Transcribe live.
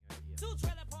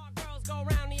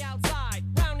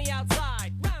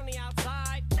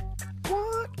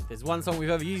What? There's one song we've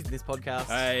ever used in this podcast.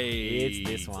 Hey. It's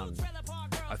this one.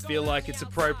 I feel like it's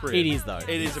appropriate. It is, though. It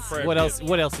is appropriate. What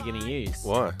else are you going to use?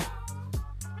 Why?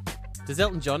 Does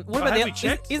Elton John... What Oh, about have we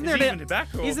checked? Isn't Is there he even back,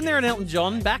 or- Isn't there an Elton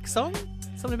John back song?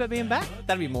 Something about being back?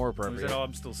 That'd be more Or is appropriate. it,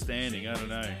 I'm still standing? I don't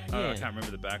know. I can't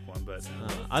remember the back one, but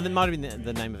That might have been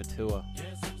the name of a tour.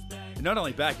 you're not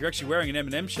only back, you're actually wearing an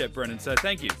Eminem shirt, Brendan. So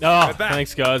thank you. Oh, We're back.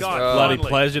 thanks, guys. God, Bloody finally.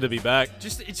 pleasure to be back.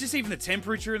 It's just even the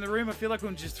temperature in the room. I feel like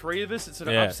when just three of us, it sort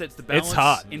of Yeah. upsets the balance. It's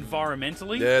hot.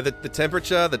 Environmentally. Yeah, the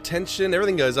temperature, the tension,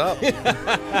 everything goes up.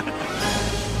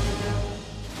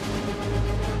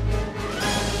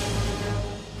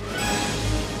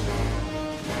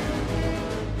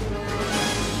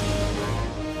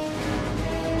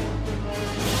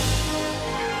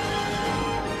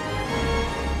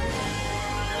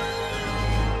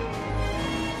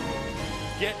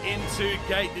 Get into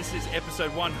Gate. This is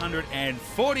episode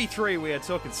 143. We are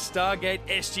talking Stargate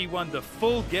SG-1. The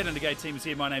full Get Into Gate team is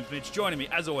here. My name's Mitch. Joining me,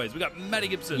 as always, we got Matty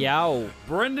Gibson, Yow.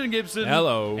 Brendan Gibson,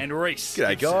 Hello. and Reese. G'day,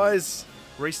 Gibson. guys.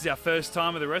 Reese is our first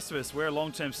timer. The rest of us, we're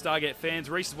long-term Stargate fans.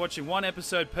 Reese is watching one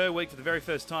episode per week for the very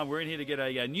first time. We're in here to get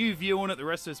a new view on it. The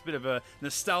rest of us, a bit of a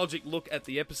nostalgic look at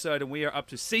the episode, and we are up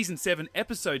to Season 7,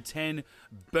 Episode 10,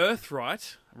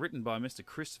 Birthright, written by Mr.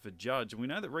 Christopher Judge. And we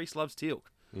know that Reese loves Teal'c.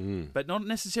 But not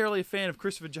necessarily a fan of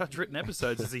Christopher Judge written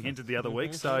episodes, as he hinted the other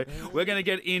week. So we're going to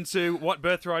get into what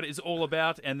Birthright is all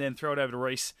about and then throw it over to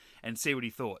Reese and see what he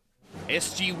thought.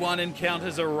 SG-1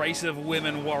 encounters a race of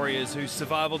women warriors whose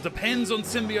survival depends on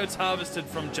symbiotes harvested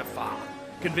from Jafar.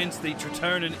 Convinced the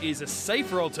Tritonin is a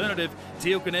safer alternative,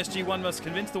 Teal'c and SG-1 must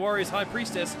convince the warrior's high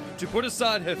priestess to put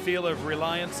aside her feel of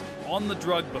reliance on the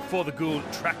drug before the Goa'uld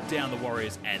track down the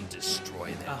warriors and destroy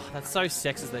them. Oh, that's so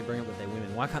sexist they bring up with their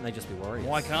women. Why can't they just be warriors?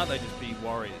 Why can't they just be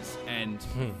warriors and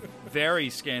very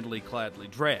scantily cladly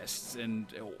dressed and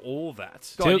all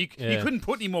that? God, you couldn't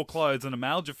put any more clothes on a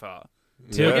male Jafar.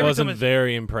 Teal'c Every wasn't time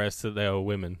very impressed that they were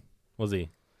women, was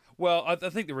he? Well, I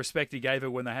think the respect he gave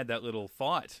her when they had that little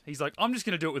fight. He's like, I'm just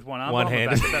going to do it with one arm One on my hand.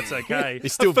 back, if that's okay. He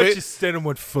still beat, stand on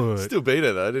one foot. still beat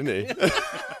her, though, didn't he?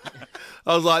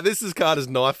 I was like, this is Carter's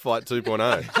Knife Fight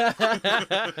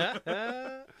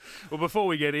 2.0. Well, before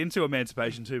we get into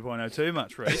Emancipation 2.0 too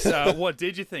much, Reese, what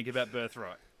did you think about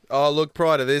Birthright? Oh, look,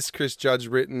 prior to this, Chris Judge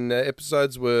written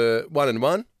episodes were 1 and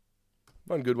 1.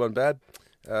 One good, one bad.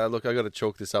 Look, I got to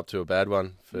chalk this up to a bad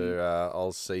one for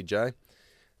old CJ.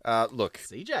 Look,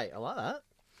 CJ, I like that.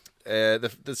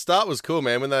 the start was cool,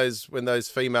 man. When those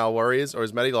female warriors, or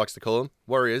as Matty likes to call them,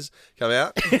 warriors, come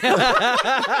out. I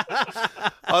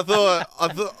thought I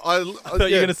thought you were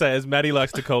going to say, as Maddie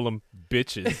likes to call them,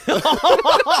 bitches.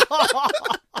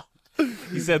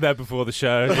 He said that before the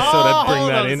show. Just thought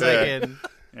I'd bring that in.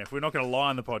 Yeah, if we're not going to lie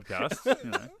on the podcast, you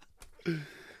know.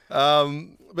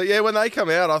 But yeah, when they come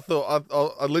out, I thought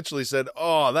I literally said,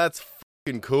 "Oh, that's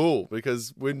fucking cool,"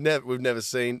 because we've never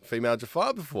seen female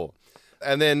Jafar before.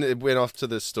 And then it went off to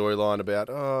the storyline about,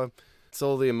 it's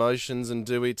all the emotions, and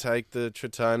do we take the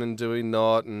Tritonin, do we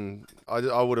not? And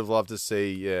I would have loved to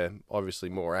see, obviously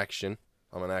more action.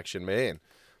 I'm an action man.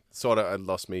 Sort of, it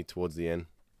lost me towards the end.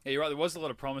 Yeah, you're right. There was a lot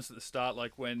of promise at the start,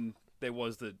 like when there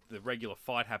was the regular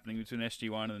fight happening between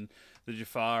SG-1 and the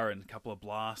Jafar, and a couple of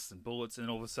blasts and bullets,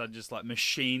 and all of a sudden just like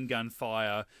machine gun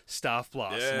fire, staff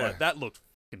blasts. Yeah. Like, that looked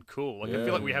fucking cool. Like, I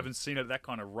feel like we haven't seen it at that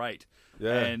kind of rate.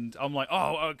 Yeah. And I'm like,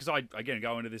 because I, again,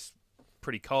 go into this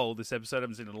pretty cold, this episode. I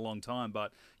haven't seen it in a long time.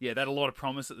 But yeah, that had a lot of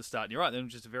promise at the start. And you're right, it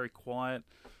was just a very quiet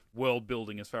world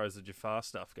building as far as the Jafar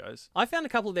stuff goes. I found a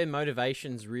couple of their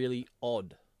motivations really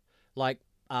odd. Like,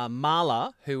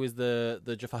 Marla, who was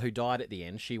the Jafar who died at the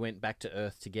end, she went back to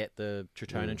Earth to get the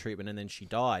Tritonin treatment, and then she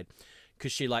died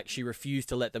because she refused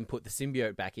to let them put the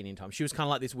symbiote back in time. She was kind of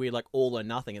like this weird, like, all or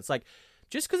nothing. It's like,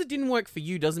 just because it didn't work for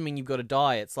you doesn't mean you've got to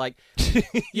die. It's like,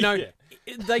 you know,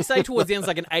 they say towards the end it's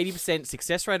like an 80%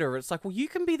 success rate, or it's like, well, you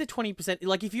can be the 20%.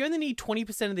 Like, if you only need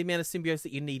 20% of the amount of symbiotes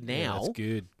that you need now, that's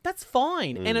good. That's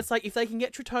fine. And it's like, if they can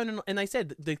get Tritonin, and they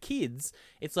said the kids,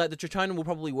 it's like the Tritonin will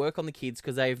probably work on the kids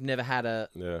because they've never had a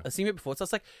symbiote before. So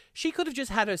it's like, she could have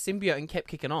just had her symbiote and kept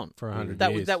kicking on. For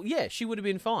 100 years. She would have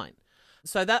been fine.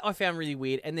 So that I found really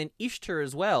weird. And then Ishtar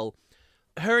as well,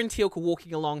 her and Teal'c are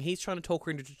walking along. He's trying to talk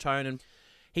her into Tritonin.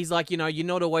 He's like, you know, you're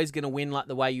not always going to win like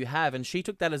the way you have. And she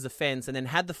took that as offense and then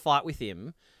had the fight with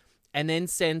him, and then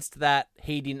sensed that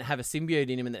he didn't have a symbiote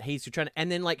in him and that he's Tritonin,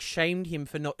 and then like shamed him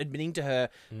for not admitting to her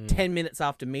 10 minutes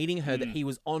after meeting her that he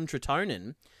was on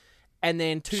Tritonin. And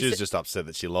then she was just upset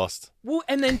that she lost. Well,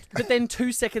 but then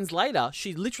 2 seconds later,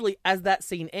 she literally, as that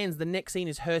scene ends, the next scene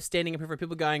is her standing up in front of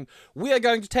people going, "We are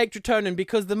going to take Tritonin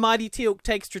because the mighty Teal'c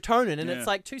takes Tritonin." And it's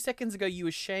like 2 seconds ago, you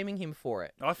were shaming him for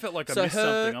it. I felt like I missed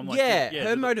something. I'm like,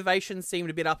 her motivation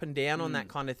seemed a bit up and down on that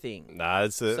kind of thing. Nah,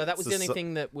 so that was the only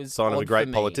thing that was sign of a odd great for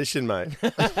me. politician, mate.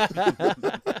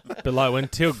 But like when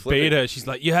Teal'c beat her, she's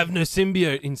like, "You have no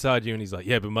symbiote inside you," and he's like,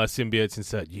 "Yeah, but my symbiote's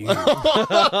inside you."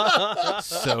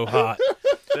 So hot.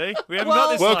 See? We haven't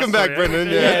got this. Welcome last back, story, Brendan.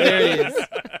 Yeah, Yeah. there he is.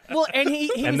 Well, and he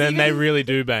And was then even- they really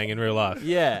do bang in real life.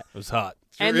 yeah, It was hot.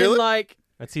 and Really? then like,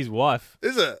 That's his wife,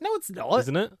 Is it? no, it's not,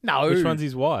 isn't it? No, Which one's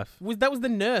his wife? that was the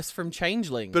nurse from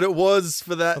Changeling. But it was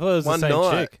for that I thought it was one the same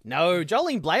night. chick. No,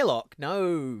 Jolene Blaylock.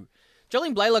 No,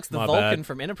 Jolene Blaylock's the My Vulcan bad.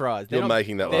 from Enterprise. You're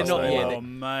making that they're last not, name yeah, up. Oh,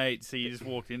 mate. So you just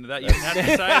walked into that. You didn't have to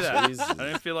say that.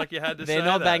 I don't feel like you had to say they're that.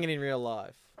 not banging in real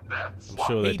life. I'm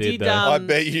sure they He did did, though. I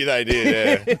bet you they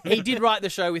did, yeah. He did write the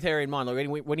show with her in mind. Like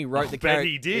when he wrote the Bet character.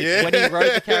 he did. Yeah. When he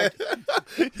wrote the character.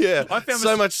 Yeah. I found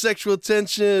so much sexual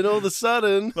tension all of a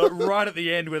sudden. Like right at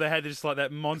the end where they had just like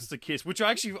that monster kiss, which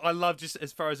I love just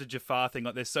as far as a Jafar thing.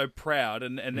 Like they're so proud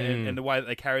and the way that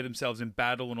they carry themselves in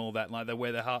battle and all that. Like they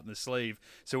wear their heart on the sleeve.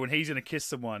 So when he's gonna kiss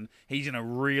someone, he's gonna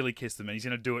really kiss them, and he's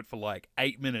gonna do it for like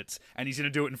 8 minutes, and he's gonna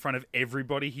do it in front of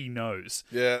everybody he knows.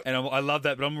 Yeah. And I love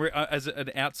that. But as an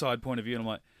outside point of view, and I'm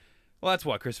like, well, that's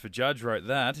why Christopher Judge wrote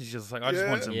that. He's just like, I just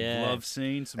want some Yeah. love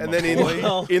scenes. And then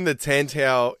in the tent,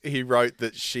 how he wrote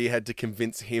that she had to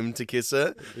convince him to kiss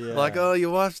her. Yeah. Like, oh, your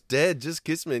wife's dead. Just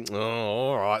kiss me. Oh,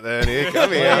 all right then. Here,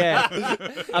 come here. Yeah.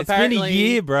 It's been a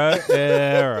year, bro.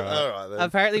 Yeah, all right. All right then.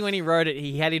 Apparently, when he wrote it,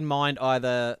 he had in mind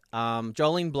either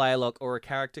Jolene Blaylock or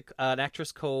an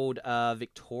actress called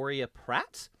Victoria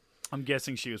Pratt. I'm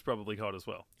guessing she was probably hot as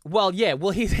well. Well, yeah.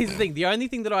 Well, here's the thing. The only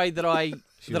thing that I was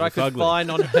could fugly. find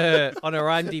on her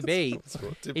IMDb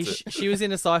Tipped is it. she was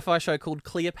in a sci-fi show called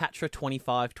Cleopatra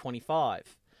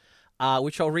 2525,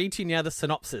 which I'll read to you now the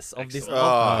synopsis of this.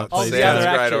 Oh, of it the other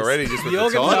sounds great actress. already just with You're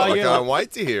the gonna- title. no, I you're can't not-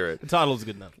 wait to hear it. The title's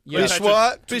good enough. Yeah. Fish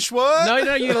what? Fish what?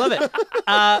 No, you're gonna love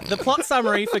it. The plot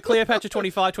summary for Cleopatra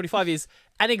 2525 is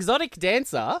an exotic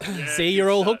dancer. See,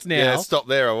 you're all hooked now. Yeah, stop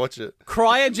there. I'll watch it.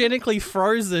 Cryogenically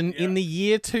frozen in the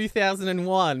year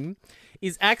 2001,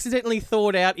 is accidentally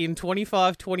thawed out in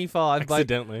 2525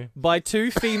 Accidentally. by two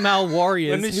female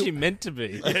warriors. When is who- she meant to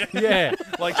be? Yeah.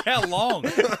 Like, how long?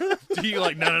 Do you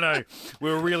like, no.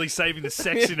 We're really saving the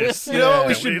sexiness. You know what?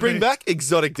 We Yeah, should do bring think? back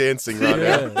exotic dancing right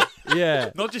now.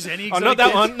 Yeah. Not just any Oh, exotic not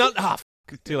that dance. one. Not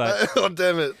too late. Oh,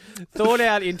 damn it. Thawed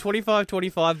out in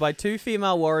 2525 by two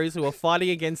female warriors who are fighting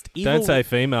against evil, Don't say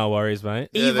female warriors, mate.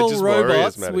 Yeah, they're evil just warriors,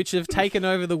 robots Matty. which have taken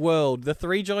over the world. The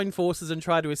three join forces and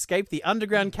try to escape the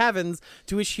underground caverns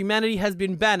to which humanity has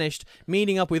been banished,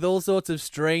 meeting up with all sorts of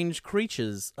strange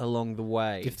creatures along the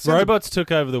way. If robots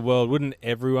took over the world, wouldn't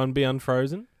everyone be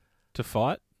unfrozen to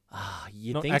fight?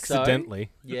 You Not think accidentally.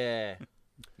 so? Yeah.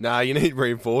 Nah, you need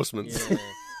reinforcements. Yeah.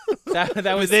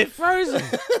 that was it. Frozen.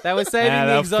 They were saving the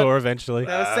They'll exotic. thaw eventually.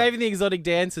 They were saving the exotic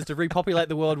dancers to repopulate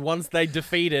the world once they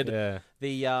defeated Yeah.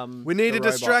 the. We need the a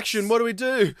robots. distraction. What do we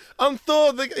do? I'm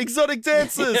Thor, the exotic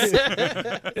dancers.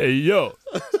 Hey, yo.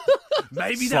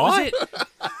 Maybe that was it.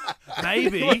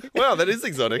 Maybe. Wow, that is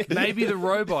exotic. Maybe the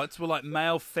robots were like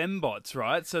male fembots,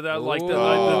 right? So they're like the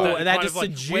Ooh, and they kind just of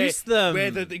like seduce where, them. Where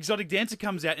the exotic dancer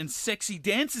comes out and sexy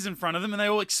dances in front of them, and they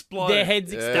all explode. Their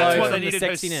heads explode That's why they from the needed her,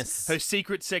 sexiness. her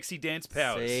secret sexy dance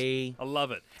powers. See? I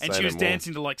love it. And Say she no was more.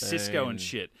 dancing to like Cisco and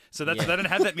shit. So that's Yeah. they don't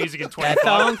have that music in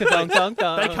Ka-thong, 25. ka-thong,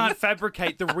 ka-thong. They can't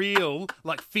fabricate the real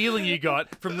like feeling you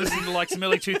got from listening to like some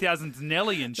early 2000s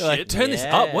Nelly and shit. Like, turn this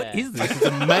up. What is this? It's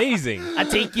amazing. I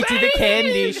take you to the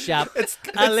candy shop.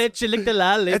 I'll let you lick the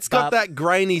lollipop. It's got that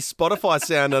grainy Spotify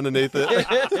sound underneath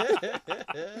it.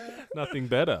 Nothing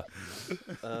better.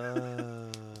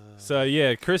 So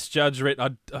yeah, Chris Judge read.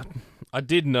 I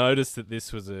did notice that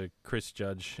this was a Chris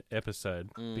Judge episode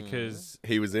because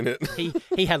He was in it.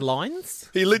 He had lines.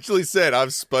 He literally said,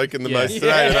 I've spoken the Yeah. most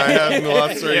today than I have in the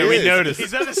last 3 yeah, years. we noticed.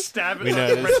 Is that a stab at We like,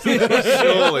 the noticed. rest of the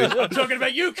Surely. I'm talking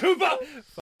about you, Cooper.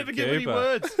 Never give any Cooper.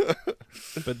 words.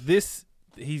 But this,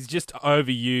 he's just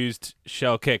overused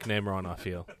Shalkek Nemron, I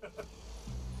feel.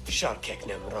 Shalkek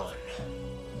Nemron.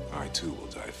 I too will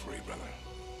die free, brother.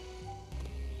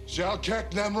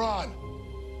 Shalkek Nemron!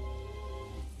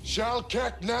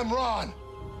 Shalkek Nemron!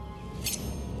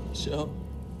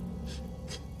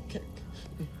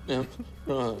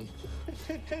 Nemron.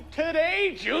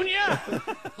 Today, Junior.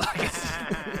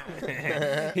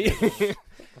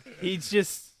 He's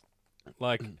just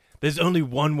like, there's only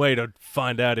one way to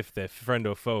find out if they're friend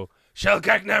or foe.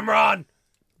 Shalkek Nemron!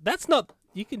 That's not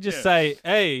You can just say,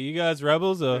 "Hey, you guys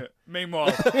rebels," or Yeah.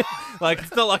 Meanwhile, like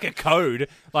it's not like a code.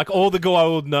 Like all the guy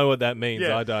will know what that means.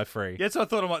 Yeah. I die free. yeah, so I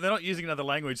thought, I'm like, they're not using another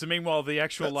language. So meanwhile, the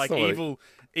actual That's like not what it-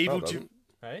 evil Hold on.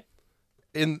 Hey,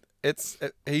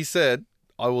 He said,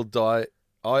 "I will die.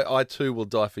 I too will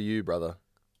die for you, brother."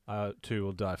 I too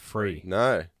will die free.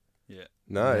 No, Yeah.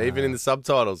 no. Even in the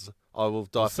subtitles, "I will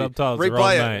die for subtitles you." are wrong,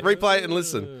 Replay it. mate. Replay it and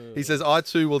listen. He says, "I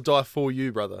too will die for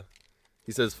you, brother."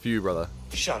 He says, "For you, brother."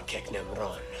 Sharkek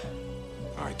Nemron.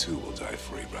 I too will die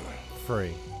free, brother.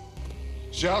 Free.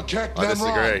 Shalkek I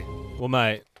disagree. Well,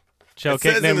 mate, Shalkek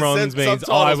says in the Nemrons means I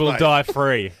subtitles, will mate. die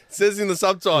free. It says in the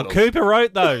subtitles. Cooper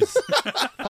wrote those.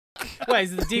 Wait,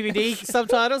 is it the DVD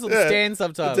subtitles or the Yeah, Stan The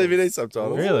subtitles? DVD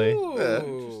subtitles. Really?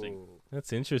 Yeah.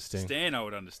 That's interesting. Stan, I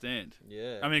would understand.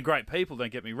 Yeah. I mean, great people,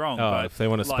 don't get me wrong. Oh, but if they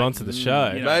want to like, sponsor the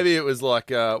show, you know, Maybe it was like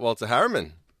Walter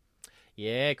Harriman.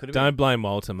 Yeah, could have don't blame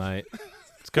Walter, mate.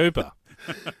 It's Cooper.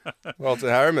 Walter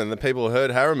Harriman. The people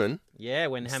heard Harriman. been. Yeah,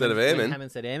 when Instead Hammond, of when Airman.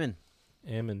 Hammond said Airman.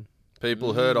 Eamon.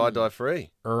 People heard I die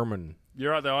free. Ermin.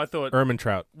 You're right, though. I thought,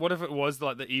 Trout. what if it was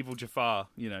like the evil Jafar,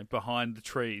 behind the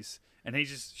trees, and he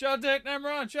just, Shalkek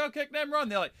Nemron, Shalkek Nemron.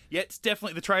 They're like, yeah, it's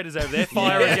definitely the traitors over there.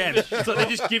 Fire again. So they're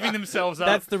just giving themselves up.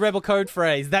 That's the rebel code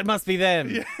phrase. That must be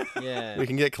them. Yeah. We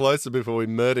can get closer before we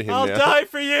murder him I'll now. die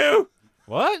for you.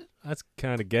 What? That's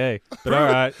kind of gay. But all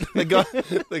right.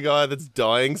 The guy that's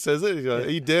dying says it. He's like, "Are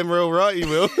you damn real right? You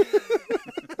will."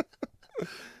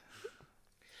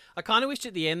 I kind of wished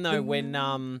at the end though when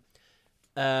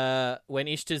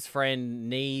Ishtar's friend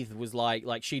Neith was like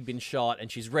she'd been shot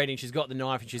and she's ready and she's got the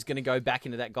knife and she's going to go back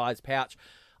into that guy's pouch.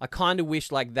 I kind of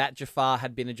wish like that Jafar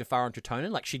had been a Jafar on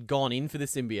Tritonin, like she'd gone in for the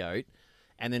symbiote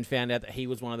and then found out that he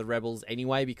was one of the rebels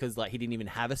anyway because like he didn't even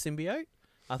have a symbiote.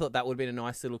 I thought that would have been a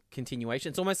nice little continuation.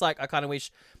 It's almost like I kind of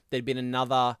wish there'd been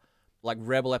another like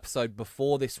rebel episode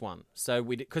before this one. So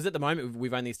because at the moment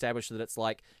we've only established that it's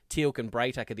like Teal'c and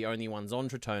Braytak are the only ones on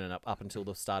Tritonin up until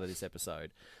the start of this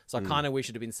episode. So I kind of wish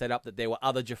it had been set up that there were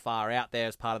other Jafar out there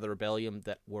as part of the rebellion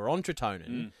that were on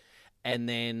Tritonin, and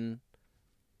then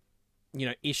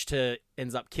Ishtar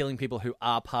ends up killing people who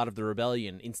are part of the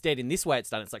rebellion. Instead, in this way it's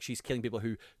done, it's like she's killing people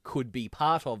who could be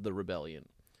part of the rebellion.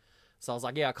 So I was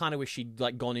like, yeah, I kind of wish she'd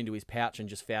like gone into his pouch and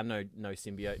just found no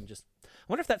symbiote and just. I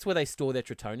wonder if that's where they store their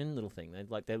Tritonin little thing. They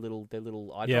like their little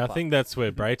eyedropper. Yeah, I think that's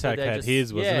where Braytak they're had just-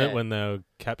 his, wasn't yeah. it, when they were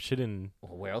captured in...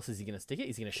 Well, where else is he going to stick it?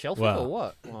 Is he going to shelf it Well, or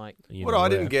what? Like, you What know I where.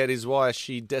 didn't get is why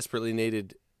she desperately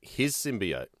needed his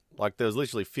symbiote. Like there was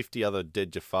literally 50 other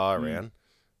dead Jafar around.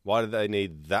 Why did they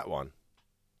need that one?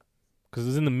 Because it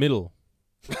was in the middle.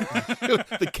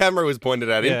 The camera was pointed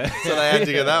at him, Yeah. so they had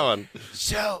to get that one.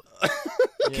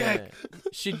 yeah.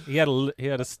 She He had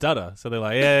a stutter, so they're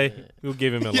like, yeah, we'll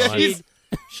give him a line.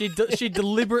 she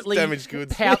deliberately Damaged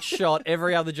goods. pouch shot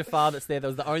every other Jafar that's there. That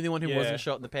was the only one who Yeah. wasn't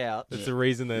shot in the pouch. That's the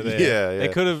reason they're there. Yeah, They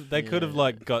yeah. could have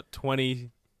like got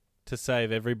 20 to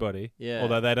save everybody. Yeah.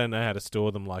 Although they don't know how to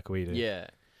store them like we do. Yeah.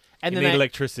 And You then need they,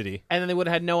 electricity. and then they would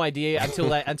have had no idea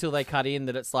until they cut in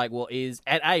that it's like, well,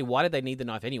 why did they need the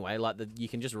knife anyway? Like you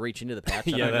can just reach into the pouch.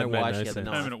 I Yeah, don't that know made why no she had the sense.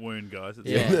 knife. permanent wound, guys. It's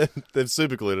Yeah. They've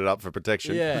super glued it up for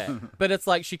protection. Yeah, but it's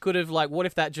like she could have what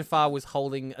if that Jafar was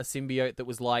holding a symbiote that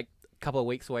was like a couple of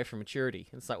weeks away from maturity?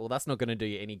 It's like, well, that's not going to do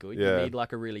you any good. Yeah. You need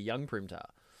like a really young Primtar.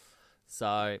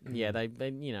 So yeah, they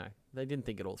didn't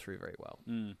think it all through very well.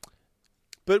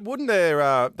 But wouldn't they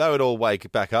would all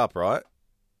wake back up, right?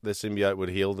 The symbiote would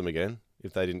heal them again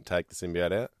if they didn't take the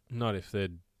symbiote out. Not if they're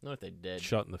Not if they're dead.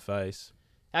 shot in the face.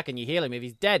 How can you heal him if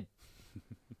he's dead?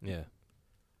 Yeah.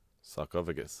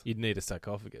 Sarcophagus. You'd need a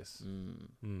sarcophagus.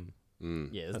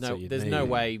 Yeah, That's what you'd there's no need.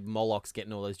 way Moloch's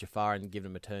getting all those Jafar and giving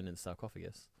them a turn in the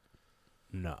sarcophagus.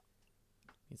 No.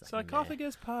 He's like,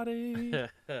 Sarcophagus party.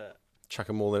 Chuck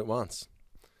them all in at once.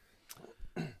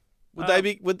 Would they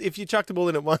be? If you chucked them all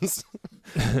in at once,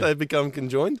 they'd become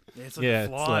conjoined. Yeah, it's like Yeah, a it's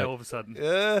fly like- all of a sudden.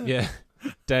 Yeah, Yeah.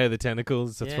 Day of the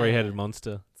Tentacles. It's a Yeah. three-headed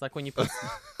monster. It's like when you put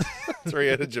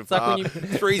three-headed like Jafar, when you-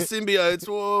 3 symbiotes.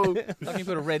 Whoa! like when you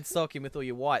put a red sock in with all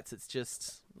your whites. It's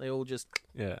just they all just.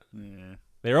 Yeah. Yeah.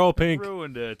 They're all pink.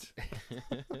 Ruined it.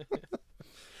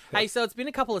 Hey, so it's been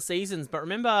a couple of seasons, but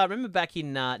remember back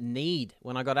in Need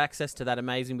when I got access to that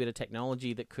amazing bit of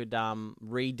technology that could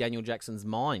read Daniel Jackson's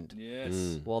mind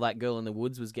Yes. while that girl in the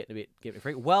woods was getting a bit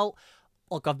freaked. Well,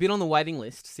 look, I've been on the waiting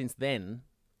list since then,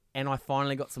 and I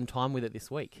finally got some time with it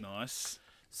this week. Nice.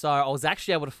 So I was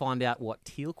actually able to find out what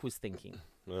Teal'c was thinking.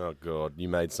 Oh God, you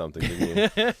made something,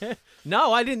 didn't you?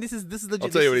 No, I didn't. This is legit. I'll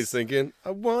tell you what he's thinking.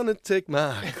 I want to take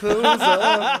my clothes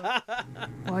off.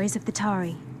 Warriors of the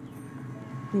Tari,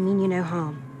 we mean you no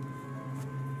harm.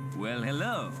 Well,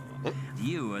 hello.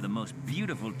 You are the most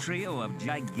beautiful trio of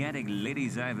gigantic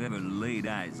ladies I've ever laid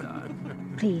eyes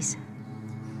on. Please,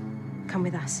 come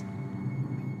with us.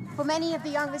 For many of the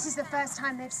young, this is the first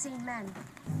time they've seen men.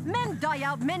 Men die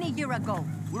out many years ago.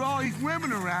 With all these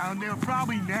women around, they were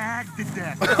probably nagged to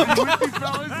death. You with me,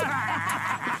 fellas?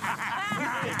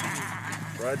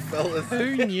 Right, fellas.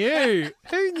 Who knew?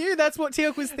 Who knew that's what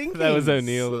Teal'c was thinking? That was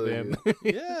O'Neill at the end.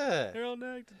 Yeah. They're all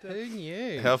nagged to death. Who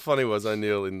knew? How funny was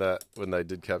O'Neill in that when they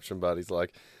did capture him? But he's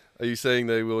like, "Are you saying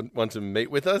they will want to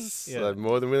meet with us? Yeah. They're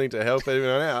more than willing to help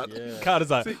anyone out." Yeah. Carter's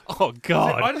like, oh, So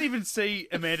God. I didn't even see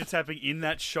Amanda Tapping in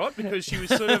that shot because she was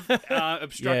sort of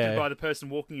obstructed Yeah. by the person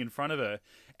walking in front of her.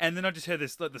 And then I just heard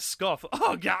this, like, the scoff.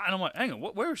 Oh, God. And I'm like, hang on,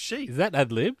 where is she? Is that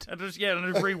ad-libbed? And I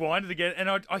just rewind it again. And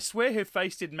I swear her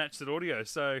face didn't match that audio.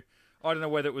 So I don't know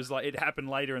whether it was like it happened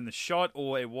later in the shot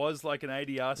or it was like an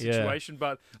ADR situation.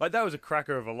 But like that was a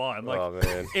cracker of a line. Like, Oh,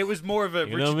 man. it was more of a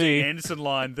You know Richard me. Dean Anderson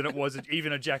line than it was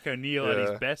even a Jack O'Neill at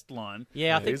his best line.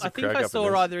 Yeah, he's a I think crack I up saw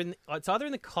in this. it's either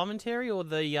in the commentary or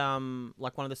the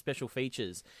like one of the special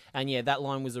features, and yeah, that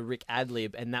line was a Rick ad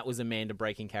lib, and that was Amanda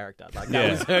breaking character. Like that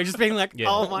Yeah. was her just being like, Yeah,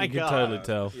 "Oh my you god!" can totally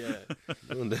tell. Yeah,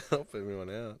 Willing to help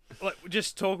everyone out. Like,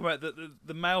 just talk about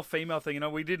the male-female thing. You know,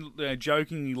 we did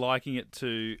jokingly liking it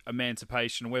to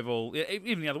Emancipation. We've all,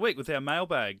 even the other week with our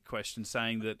mailbag question,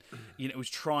 saying that it was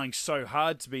trying so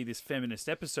hard to be this feminist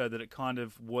episode that it kind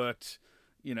of worked,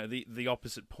 the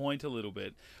opposite point a little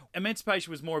bit. Emancipation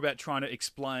was more about trying to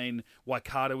explain why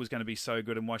Carter was going to be so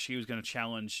good and why she was going to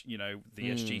challenge, the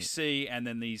SGC and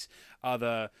then these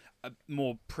other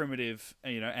more primitive,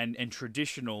 and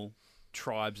traditional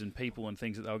tribes and people and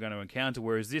things that they were going to encounter.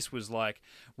 Whereas this was like,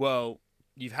 well,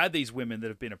 you've had these women that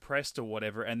have been oppressed or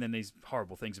whatever, and then these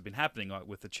horrible things have been happening, like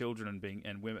with the children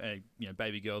and women,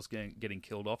 baby girls getting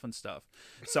killed off and stuff.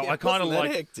 So I kind of wasn't that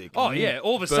like, hectic? oh yeah,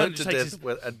 all of a sudden Burnt it to takes death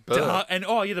this at birth. and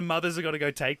the mothers have got to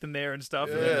go take them there and stuff.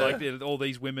 And then, like all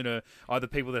these women are either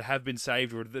people that have been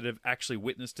saved or that have actually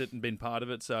witnessed it and been part of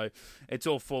it. So it's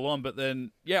all full on. But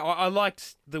then, yeah, I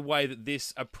liked the way that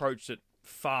this approached it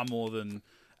far more than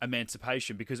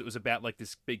Emancipation, because it was about like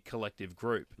this big collective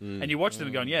group, and you watch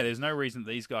them going, yeah, there's no reason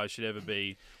that these guys should ever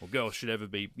be, or girls should ever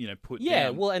be, put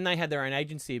down. well, and they had their own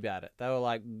agency about it. They were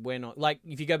like, "We're not like."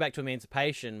 If you go back to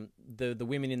Emancipation, the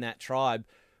women in that tribe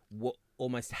were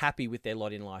almost happy with their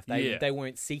lot in life. They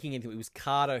weren't seeking anything. It was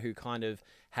Carter who kind of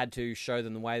had to show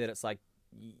them the way that it's like,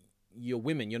 you're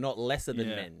women, you're not lesser than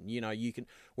men. You can.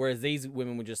 Whereas these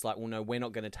women were just like, well, no, we're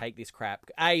not going to take this crap.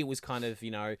 It was kind of,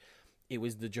 it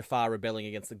was the Jafar rebelling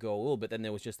against the Goa'uld, but then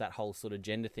there was just that whole sort of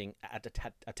gender thing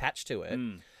attached to it.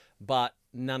 But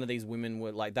none of these women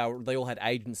were like, they all had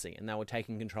agency, and they were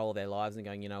taking control of their lives and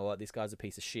going, you know what, this guy's a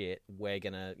piece of shit. We're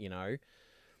gonna,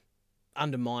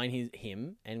 undermine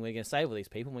him, and we're gonna save all these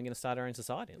people, and we're gonna start our own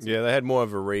society. Yeah, they had more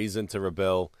of a reason to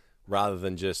rebel rather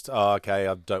than just, oh, okay,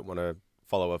 I don't want to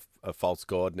follow a false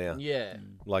god now. Yeah.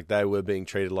 Like they were being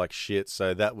treated like shit,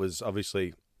 so that was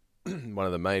obviously one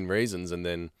of the main reasons. And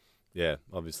then, yeah,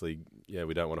 obviously, yeah,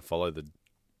 we don't want to follow the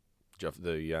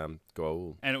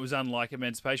Goa'uld. And it was unlike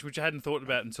Emancipation, which I hadn't thought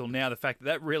about until now. The fact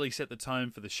that really set the tone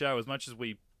for the show, as much as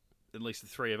we, at least the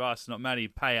three of us, not Maddie,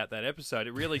 pay out that episode,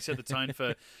 it really set the tone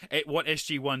for what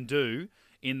SG-1 do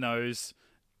in those,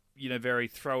 very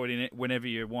throw it in it whenever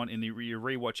you want in your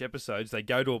rewatch episodes. They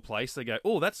go to a place, they go,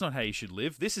 oh, that's not how you should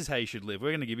live. This is how you should live. We're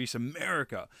going to give you some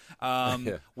America.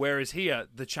 Whereas here,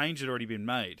 the change had already been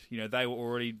made. They were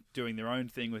already doing their own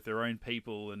thing with their own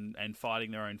people and fighting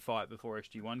their own fight before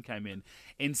SG-1 came in.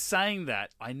 In saying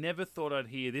that, I never thought I'd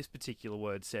hear this particular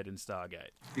word said in Stargate.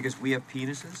 Because we have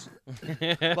penises?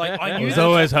 Like, I knew was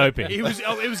always hoping. It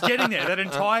was getting there. That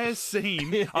entire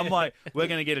scene, I'm like, we're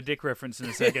going to get a dick reference in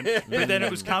a second. But then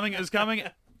it was coming,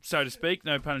 so to speak,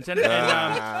 no pun intended.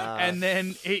 And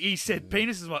then he said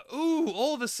penis. I'm like, ooh,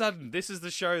 all of a sudden, this is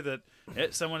the show that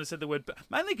someone has said the word,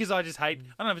 mainly because I just hate,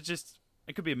 I don't know if it's just,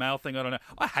 it could be a male thing, I don't know.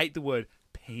 I hate the word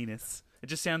penis. It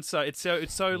just sounds so, it's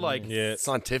so like,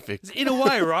 Scientific. in a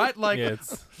way, right? Like, Yeah,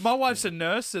 my wife's a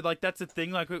nurse, so like that's a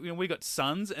thing. Like, we got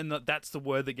sons, and that's the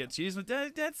word that gets used. Like,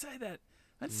 Dad, say that.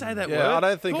 Don't say that word. Yeah, I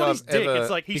don't think Call his I've dick. ever-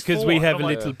 It's like he's because four. we have I'm a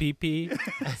like, little pee-pee.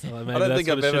 So I don't think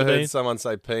I've ever heard heard someone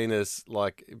say penis,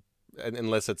 like,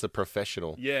 unless it's a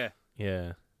professional. Yeah,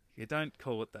 Yeah. you don't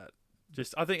call it that.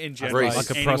 Just, I think in general, Reese. Like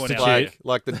a anyone prostitute. else-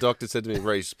 Like the doctor said to me,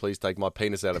 Reese, please take my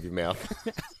penis out of your mouth.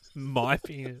 My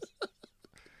penis.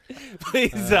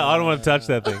 Please, I don't want to touch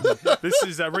that thing. This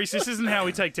is Reese. This isn't how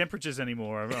we take temperatures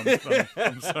anymore.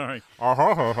 I'm sorry.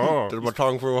 Did my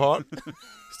tongue feel hot?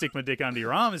 Stick my dick under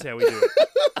your arm is how we do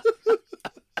it.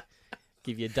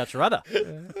 Give you a Dutch rudder.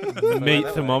 Meat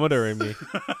thermometer in me.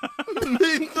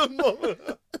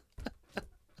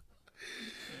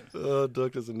 Oh,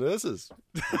 doctors and nurses.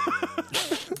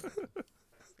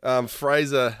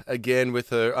 Fraser again with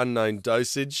her unknown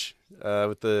dosage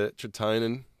with the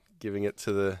Tritonin, giving it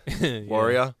to the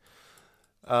warrior.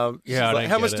 She's I like, don't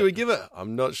how get much it. do we give her?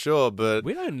 I'm not sure, but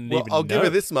We don't well, even I'll give know. her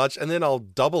this much, and then I'll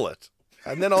double it,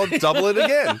 and then I'll double it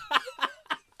again.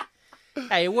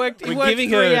 Hey, it worked. It We're worked giving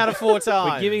 3 her- out of 4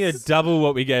 times. We're giving her double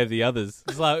what we gave the others.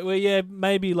 It's like, well, yeah,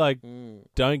 maybe like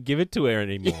don't give it to her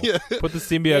anymore. Yeah. Put the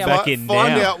symbiote Yeah, back in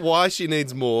Find now. out why she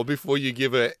needs more before you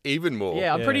give her even more.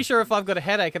 Yeah, I'm Yeah. pretty sure if I've got a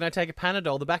headache and I take a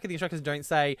Panadol, the back of the instructions don't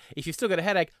say, if you've still got a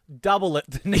headache, double it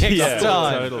the next yeah,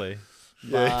 time. totally.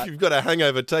 Yeah, if you've got a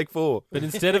hangover, take 4. But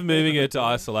instead of moving her to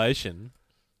isolation,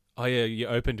 oh yeah,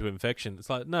 you're open to infection. It's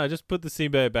like, no, just put the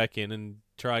symbiote back in and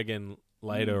try again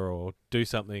later or do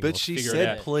something. But or she figure it said,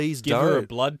 out. please Give her a don't.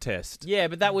 blood test. Yeah,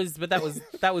 but that was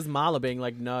Marla being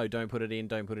like, no, don't put it in,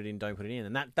 don't put it in, don't put it in.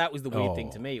 And that was the weird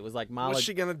thing to me. It was like Marla. What's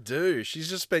she going to do? She's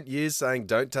just spent years saying,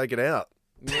 don't take it out.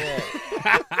 Yeah.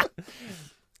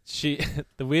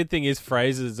 The weird thing is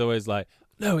Fraser's always like,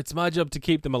 no, it's my job to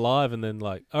keep them alive, and then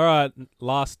like, all right,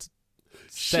 last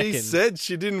second. She said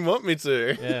she didn't want me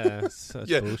to. Yeah, such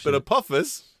Yeah, bullshit. but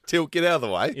Apophis, Tilt, get out of the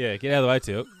way. Yeah, get out of the way,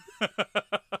 Tilt.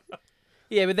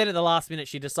 Yeah, but then at the last minute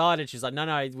she decided, she's like, no,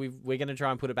 we're going to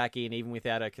try and put it back in even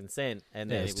without her consent. And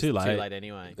then Yeah, it it's was too late. Too late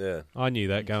anyway. Yeah. I knew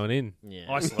that going in.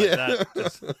 Yeah. Isolate that.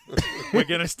 Just, we're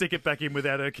going to stick it back in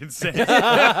without her consent.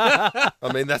 I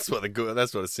mean, that's what a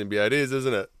symbiote is,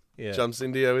 isn't it? Yeah. Jumps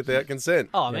into you without consent.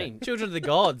 Oh, I mean, Children of the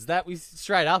Gods, that was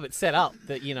straight up. It's set up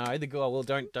that, the girl, well,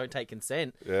 don't take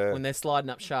consent Yeah. when they're sliding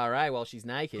up Shara while she's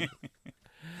naked.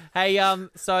 Hey,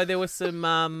 so there was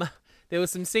some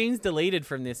scenes deleted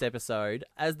from this episode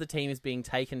as the team is being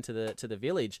taken to the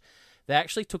village. They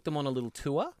actually took them on a little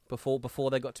tour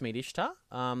before they got to meet Ishtar.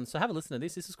 So have a listen to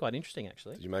this. This is quite interesting,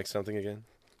 actually. Did you make something again?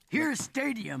 Here's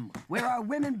Stadium, where our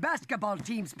women basketball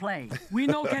teams play. We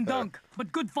know can dunk,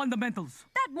 but good fundamentals.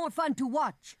 That more fun to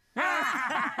watch.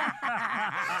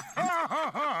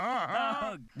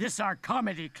 This our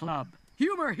comedy club.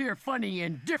 Humor here funny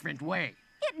in different way.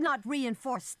 It not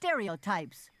reinforce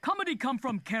stereotypes. Comedy come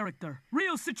from character,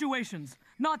 real situations,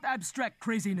 not abstract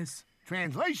craziness.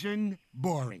 Translation,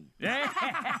 boring. That's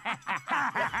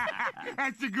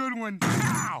a good one.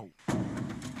 Ow!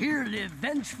 Here live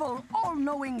vengeful,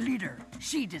 all-knowing leader.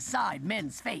 She decide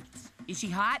men's fates. Is she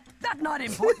hot? That not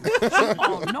important. She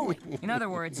all-knowing. In other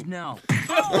words, no.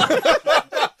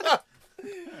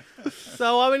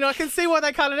 So, I mean, I can see why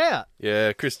they cut it out.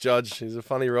 Yeah, Chris Judge. He's a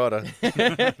funny writer.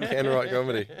 Can write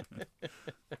comedy.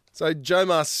 So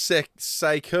Jomar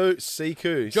Sekou.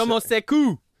 Jomo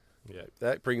Sekou. Yeah,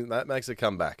 that makes a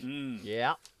comeback.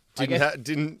 Yeah.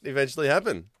 Didn't eventually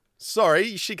happen.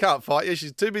 Sorry, she can't fight you.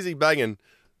 She's too busy banging.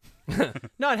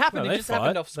 No, it happened. No, It they just fight.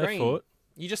 happened off They screen. fought.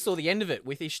 You just saw the end of it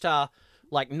with Ishtar,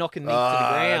 like, knocking Neith to the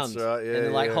ground. that's right. Yeah, and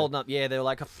they're, like, yeah. holding up. Yeah, they were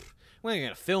like, we're going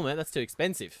to film it. That's too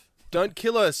expensive. Don't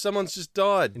kill her. Someone's just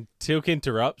died. And Tilk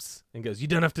interrupts and goes, you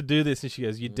don't have to do this. And she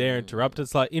goes, you dare interrupt.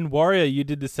 It's like, in Warrior, you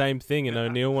did the same thing, and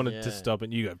O'Neill wanted to Yeah. stop it.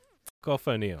 And you go, fuck off,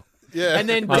 O'Neill. Yeah. And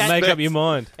then I'll make up your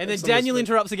mind. And then Some Daniel respect.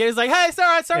 interrupts again. He's like, hey,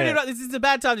 sorry to Yeah. interrupt. This is a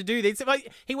bad time to do this. Like,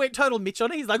 he went total Mitch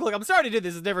on it. He's like, look, I'm sorry to do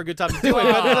this. It's never a good time to do it.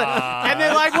 And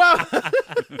they're like, well,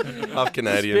 Half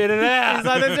Canadian. Spit it out. he's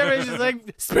like, that's everybody's just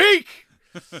like, speak.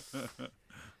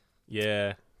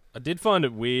 Yeah. I did find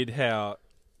it weird how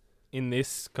in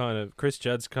this kind of Chris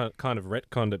Judd's kind of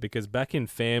retconned it, because back in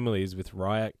Families with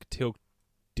Ryak, Tilk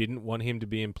didn't want him to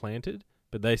be implanted,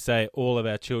 but they say all of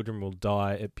our children will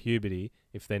die at puberty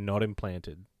if they're not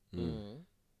implanted.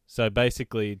 So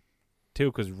basically,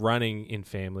 Tilk was running in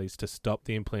Families to stop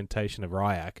the implantation of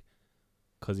Ryak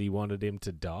because he wanted him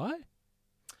to die.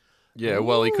 Yeah,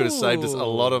 well, he could have saved us a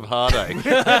lot of heartache.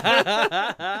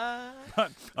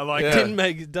 I like Yeah.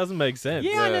 that. Doesn't make sense.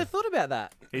 Yeah, I never thought about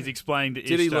that. He's explained to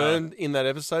Did he Ishtar. learn in that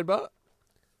episode, Bart?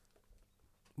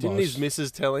 Didn't Well, his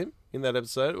missus tell him in that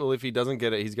episode? Well, if he doesn't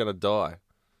get it, he's going to die.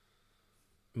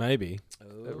 Maybe.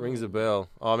 It rings a bell.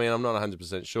 I mean, I'm not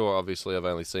 100% sure. Obviously, I've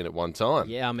only seen it one time.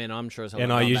 Yeah, I mean, I'm sure it's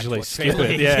And I usually skip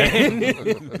it,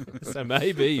 yeah. So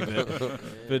maybe,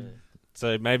 but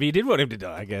so maybe he did want him to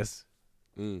die, I guess.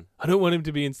 I don't want him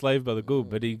to be enslaved by the ghoul,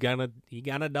 but he gonna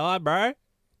die, bro.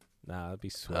 Nah, that'd be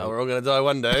sweet. Oh, we're all going to die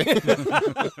one day.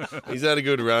 He's had a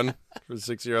good run for a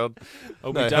 6-year-old.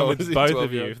 I'll No, be how done old with is he? both of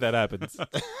 12 you year old? if that happens.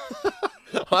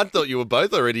 I thought you were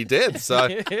both already dead, so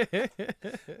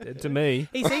To me,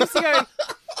 He seems to go.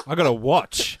 I got to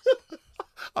watch.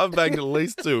 I've banged at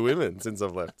least 2 women since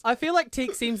I've left. I feel like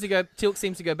Tilk seems to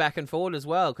go back and forward as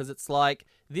well, because it's like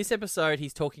this episode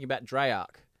he's talking about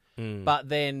Dreyarch. But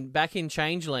then back in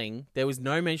Changeling, there was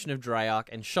no mention of Dreyarch,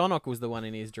 and Shinnok was the one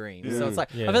in his dreams. So it's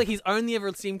like, I feel like he's only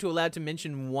ever seemed to allowed to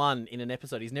mention one in an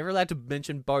episode. He's never allowed to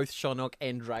mention both Shinnok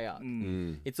and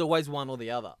Dreyarch. It's always one or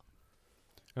the other.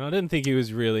 And I didn't think he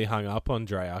was really hung up on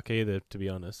Dreyarch either, to be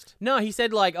honest. No, he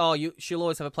said like, "Oh, she'll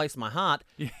always have a place in my heart."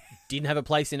 Didn't have a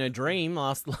place in her dream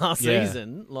last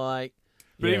season. Like,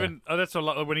 but even that's a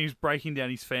lot when he was breaking down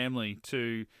his family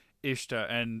to Ishtar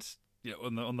and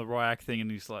on the Ryak thing, and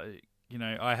he's like,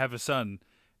 I have a son,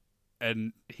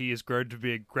 and he has grown to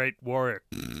be a great warrior.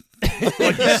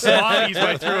 Like he's smiling his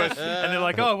way through it, and they're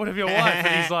like, "Oh, what of your wife?"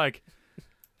 And he's like,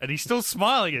 and he's still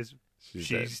smiling. As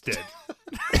she's dead.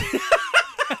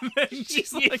 And then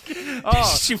she's like,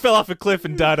 "Oh, she fell off a cliff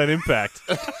and died on impact."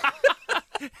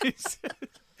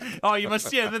 Oh, you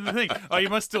must. Yeah, then the thing. Oh, you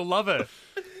must still love her.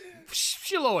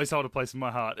 She'll always hold a place in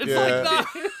my heart. It's like no,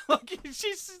 like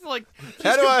she's just like.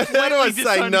 How do I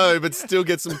say no but still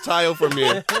get some tail from you?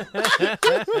 And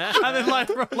then like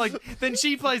then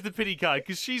she plays the pity card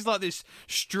because she's like this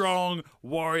strong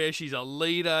warrior. She's a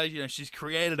leader. She's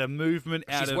created a movement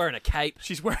out of. She's wearing a cape.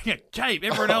 She's wearing a cape.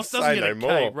 Everyone else doesn't get a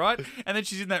cape, right? And then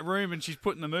she's in that room and she's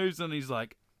putting the moves on. And he's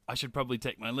like, I should probably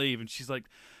take my leave. And she's like,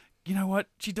 you know what?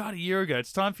 She died a year ago.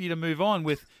 It's time for you to move on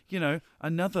with,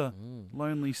 another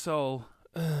lonely soul.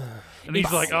 And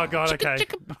he's like, oh, God, okay.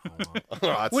 All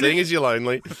right, seeing as you're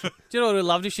lonely. Do you know what I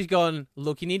loved? She's gone,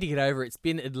 look, you need to get over it. It's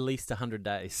been at least 100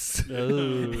 days.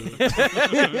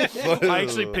 I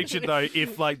actually pictured, though,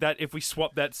 if we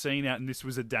swapped that scene out and this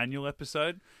was a Daniel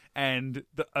episode and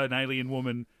an alien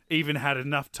woman even had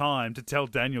enough time to tell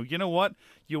Daniel, you know what?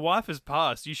 Your wife has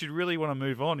passed. You should really want to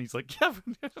move on. He's like,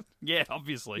 yeah,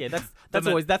 obviously. Yeah, that's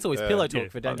always pillow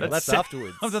talk for Daniel. That's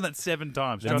afterwards. I've done that 7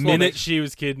 times. The minute she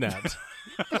was kidnapped.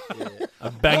 I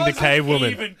banged a cave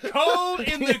woman. Even cold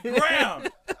in the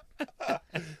ground.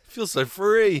 Feel so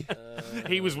free.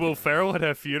 He was Will Ferrell at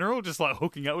her funeral, just like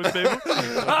hooking up with people.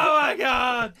 Oh my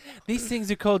God! These things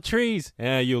are called trees.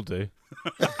 Yeah, you'll do.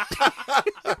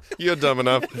 You're dumb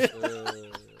enough.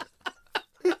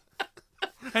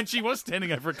 And she was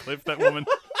standing over a cliff, that woman.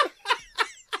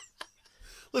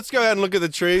 Let's go out and look at the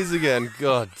trees again.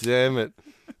 God damn it.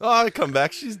 Oh, come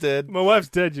back. She's dead. My wife's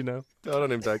dead, Died on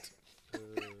impact.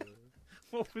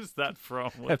 What was that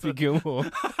from? Happy Gilmore.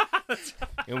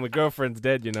 And my girlfriend's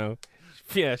dead,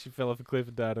 Yeah, she fell off a cliff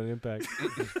and died on impact.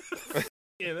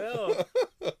 That's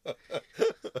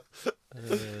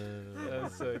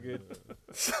so good.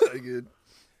 So good.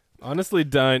 Honestly,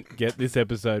 don't get this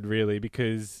episode, really,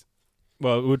 because...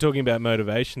 Well, we were talking about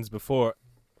motivations before.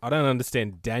 I don't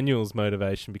understand Daniel's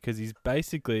motivation because he's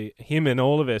basically... Him and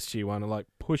all of SG-1 are, like,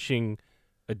 pushing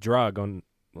a drug on,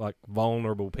 like,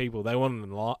 vulnerable people. They want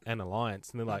an alliance.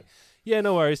 And they're like, yeah,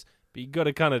 no worries, but you got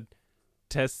to kind of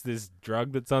test this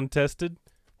drug that's untested.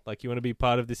 Like, you want to be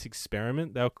part of this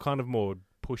experiment. They were kind of more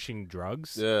pushing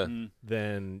drugs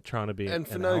than trying to be and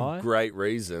for an no ally. great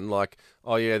reason. Like,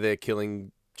 oh, yeah, they're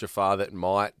killing Jafar that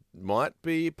might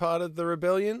be part of the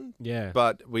rebellion. Yeah.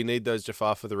 But we need those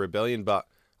Jafar for the rebellion. But,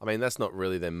 I mean, that's not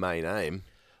really their main aim.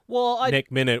 Well,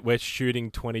 Next minute, we're shooting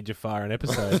 20 Jafar an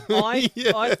episode.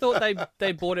 I thought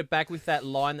they brought it back with that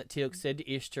line that Teal'c said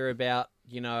to Ishtar about,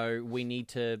 we need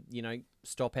to,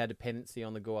 stop our dependency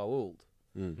on the Goa'uld.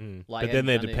 Like, but then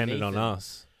they're dependent on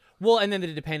us. Well, and then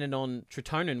they're dependent on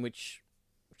Tritonin, which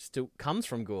still comes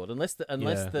from Gord, unless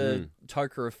the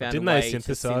Toka have found Didn't a way they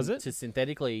synthesize it to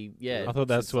synthetically. Yeah, I thought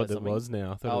that's what it something. was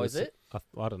now. I thought is it?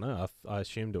 I don't know. I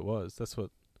assumed it was. That's what.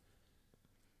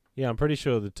 Yeah, I'm pretty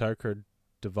sure the Toka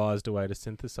devised a way to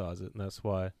synthesize it, and that's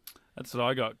why. That's what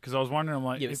I got because I was wondering. I'm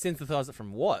like, synthesize it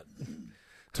from what?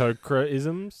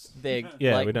 Toka-isms?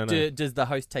 Yeah, we don't know. Does the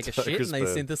host take a shit and they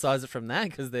sperm. synthesize it from that?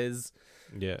 Because there's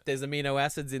amino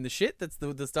acids in the shit. That's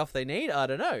the stuff they need. I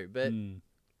don't know, but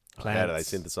How do they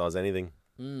synthesize anything?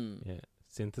 Yeah,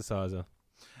 synthesizer.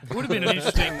 It would have been an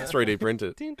interesting 3D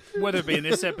printed. whether it be in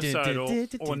this episode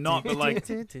or not, but like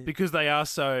because they are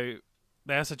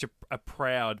such a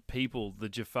proud people, the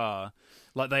Jafar.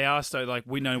 Like they are so like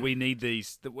we know we need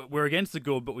these. We're against the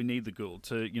Goa'uld, but we need the Goa'uld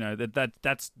to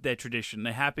that's their tradition.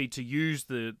 They're happy to use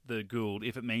the Goa'uld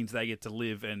if it means they get to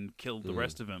live and kill the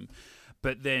rest of them.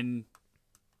 But then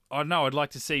I don't know. I'd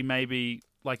like to see maybe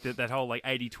like that whole like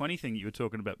 80-20 thing you were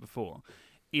talking about before.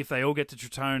 If they all get to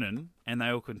Tritonin and they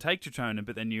all can take Tritonin,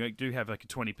 but then you do have like a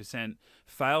 20%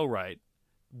 fail rate.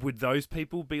 Would those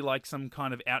people be like some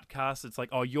kind of outcast? It's like,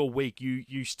 oh, you're weak.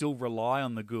 You still rely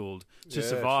on the Goa'uld to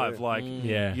survive. True. Like,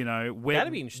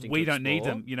 that'd be interesting. We to don't need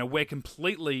explore. them. We're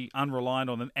completely unreliant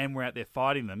on them, and we're out there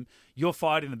fighting them. you're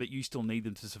fighting them, but you still need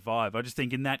them to survive. I just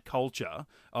think in that culture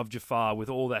of Jafar, with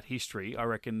all that history, I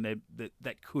reckon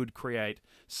that could create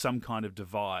some kind of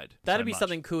divide. That'd be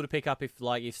something cool to pick up if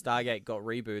Stargate got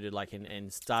rebooted,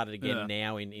 and started again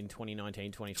now in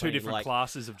 2019, 2020. Two different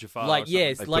classes of Jafar.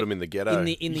 They put them in the ghetto. In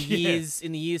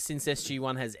the years since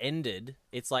SG-1 has ended,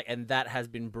 it's like, and that has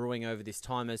been brewing over this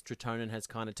time as Tritonin has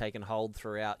kind of taken hold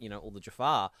throughout, all the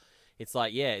Jafar. It's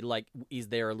like, is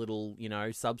there a little,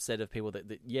 subset of people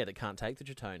that can't take the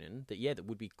Tritonin that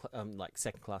would be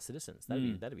second-class citizens?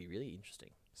 That'd be really interesting.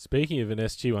 Speaking of an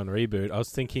SG-1 reboot, I was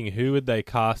thinking, who would they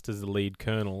cast as the lead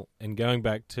colonel? And going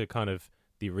back to kind of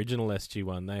the original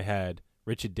SG-1, they had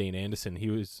Richard Dean Anderson. He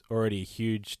was already a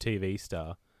huge TV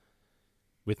star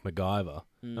with MacGyver.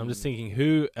 I'm just thinking,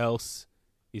 who else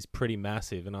is pretty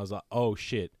massive? And I was like, oh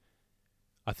shit,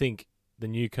 I think the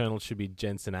new colonel should be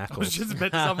Jensen Ackles. I was just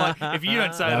about to say, if you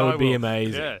don't say that it, would I be will.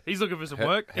 amazing. Yeah, he's looking for some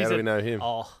work. How do we know him?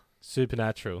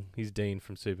 Supernatural. He's Dean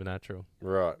from Supernatural.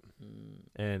 Right.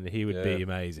 And he would be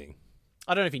amazing.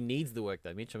 I don't know if he needs the work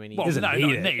though, Mitch. I mean, he doesn't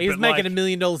need it. He's making $1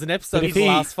 million an episode if for the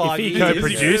last 5 if he years.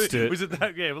 co-produced it. Was it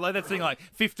that? Yeah, well, that's the thing.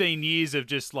 15 years of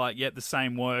just the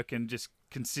same work and just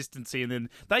consistency, and then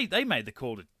they made the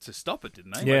call to stop it,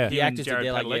 didn't they? Yeah, the actors did.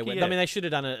 They're Padalecki, I mean, they should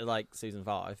have done it season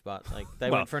 5, but they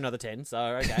went for another 10.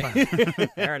 So okay,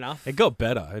 fair enough. It got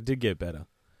better. It did get better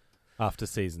after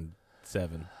season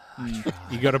 7.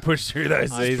 You got to push through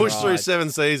those seasons. Push through 7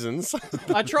 seasons.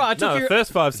 I tried. The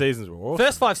first 5 seasons were awesome.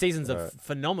 First 5 seasons are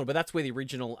phenomenal, but that's where the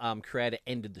original creator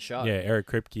ended the show. Yeah, Eric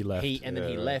Kripke left. He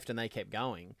left, and they kept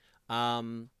going.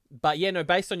 But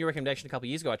based on your recommendation a couple of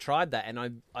years ago, I tried that, and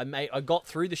I got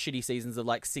through the shitty seasons of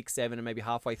 6, 7, and maybe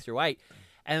halfway through 8,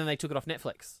 and then they took it off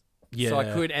Netflix. Yeah, so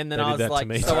I could, and then they I did was that to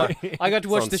me so too. I got to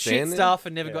watch on the Stan shit now? stuff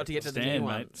and never got to get to the new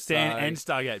one. Stan and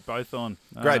Stargate both on.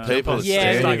 Great people.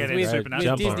 Yeah, Stan. Stargate and with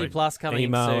Supernatural. Disney Plus coming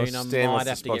Email in soon, I Stan might wants to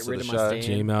have to get sponsor rid the of show. my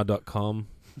Stan. Gmail.com.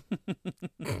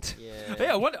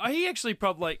 Yeah, he actually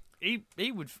probably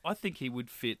he would. I think he would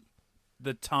fit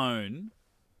the tone.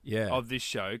 Yeah. Of this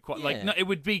show, no, it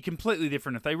would be completely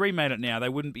different if they remade it now. They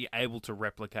wouldn't be able to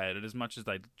replicate it as much as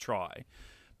they'd try.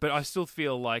 But I still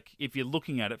feel like if you're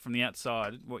looking at it from the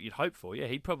outside, what you'd hope for,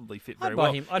 he'd probably fit very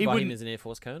well. I'd buy him as an Air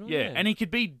Force colonel. Yeah, and he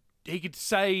could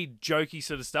say jokey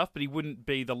sort of stuff, but he wouldn't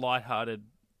be the lighthearted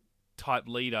type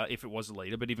leader if it was a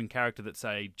leader, but even character that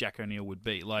say Jack O'Neill would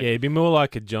be. He'd be more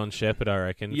like a John Shepard, I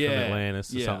reckon, from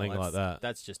Atlantis or Yeah, something like that.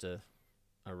 That's just a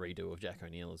redo of Jack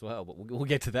O'Neill as well, but we'll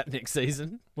get to that next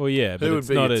season. Well, yeah, but Who it's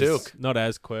would be not your as Tilk? not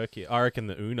as quirky. I reckon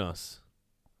the Unos.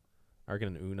 I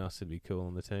reckon an Unos would be cool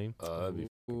on the team. Oh, that'd be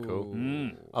cool.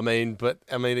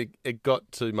 Mm. It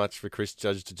got too much for Chris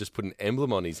Judge to just put an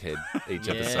emblem on his head each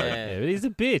episode. Yeah, but he's a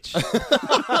bitch.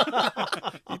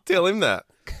 You tell him that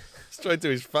straight to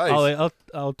his face.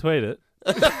 I'll tweet it.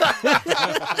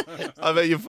 I bet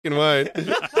you fucking won't.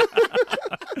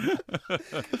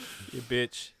 You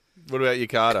bitch. What about you,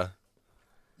 Carter?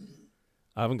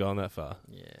 I haven't gone that far.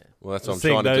 Yeah. Well, that's what I'm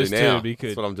Seeing trying to those do two now. would be good.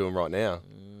 That's what I'm doing right now.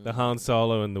 The Han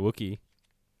Solo and the Wookiee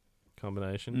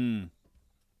combination.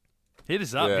 Hit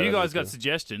us up. Yeah, if you that'd guys be got cool.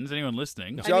 suggestions, anyone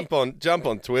listening? Jump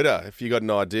on Twitter if you got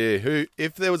an idea.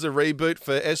 If there was a reboot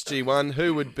for SG-1,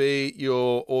 who would be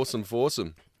your awesome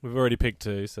foursome? We've already picked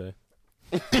 2, so.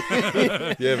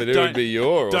 Yeah, but who would be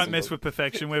your awesome Don't mess with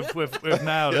perfection. We've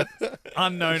nailed it.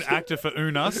 Unknown actor for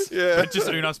Unos. Yeah. But just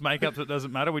Unos makeup, that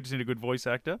doesn't matter. We just need a good voice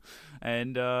actor.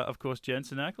 And, of course,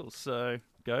 Jensen Ackles. So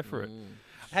go for it.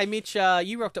 Hey, Mitch,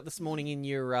 you rocked up this morning in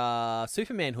your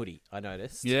Superman hoodie, I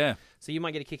noticed. Yeah. So you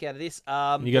might get a kick out of this.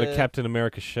 You got a Captain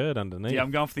America shirt underneath. Yeah,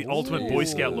 I'm going for the ultimate Boy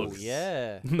Scout look.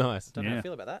 Yeah. Nice. Don't know how I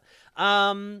feel about that.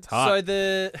 hot. So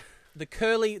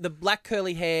the black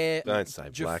curly hair. Don't say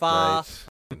Jafar. black,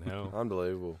 mate. No.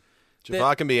 Unbelievable.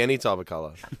 Jafar can be any type of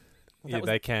colour. Yeah,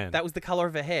 they can. That was the colour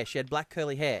of her hair. She had black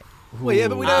curly hair. Well, yeah,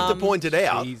 but we don't have to point it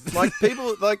out. Jeez. Like,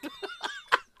 people, like...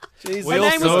 Jeez, Her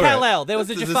name was saw it. Kal-El. There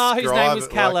was a To Jafar whose name describe was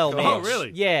it, Kal-El, like, Mitch. oh,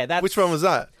 really? Yeah, that's... Which one was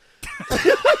that?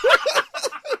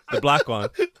 The black one.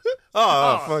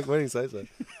 Oh, fuck, why didn't you say so?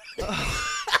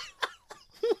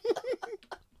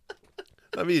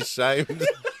 I'd be ashamed.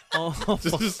 Oh,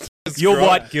 Just Your describe-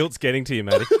 white guilt's getting to you,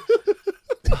 Matty.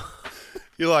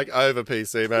 You're like over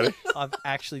PC, Matty. I've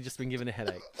actually just been given a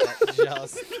headache.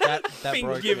 That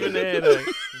broke me. headache.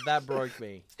 That broke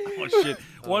me. Oh, shit.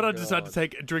 Why did I decide to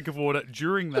take a drink of water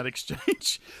during that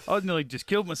exchange? I nearly just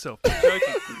killed myself. I'm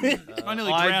joking. I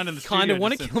nearly drowned in the studio. I kind of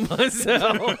want to kill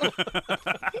myself.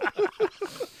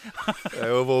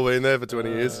 Yeah, we've all been there for 20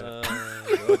 years.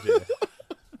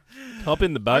 Hop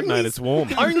in the boat, mate. It's warm.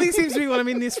 Only seems to be when I'm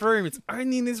in this room. It's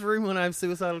only in this room when I have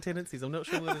suicidal tendencies. I'm not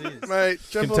sure what it is. Mate,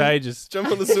 Contagious.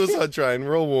 Jump on the suicide train.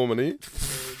 We're all warm in here.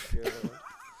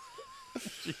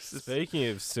 Speaking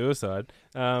of suicide,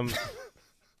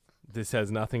 this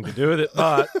has nothing to do with it,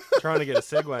 but trying to get a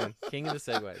segue in. King of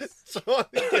the segues.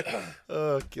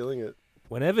 Oh, killing it.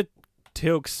 Whenever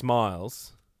Tilk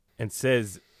smiles and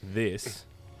says this,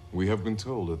 we have been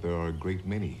told that there are a great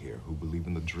many here who believe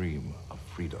in the dream of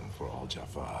freedom for all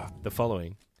Jafar. the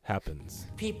following happens.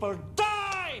 People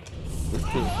die!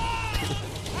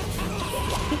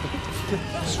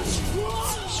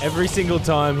 Every single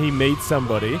time he meets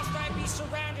somebody,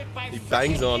 he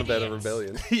bangs on about a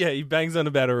rebellion. Yeah, he bangs on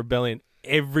about a rebellion.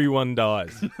 Everyone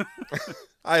dies.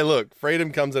 Hey, look,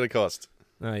 freedom comes at a cost.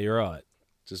 No, you're right.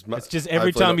 It's just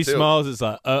every time he smiles, it's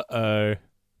like, uh-oh.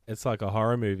 It's like a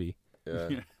horror movie. Yeah.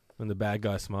 When the bad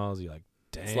guy smiles, you're like,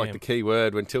 damn. It's like the key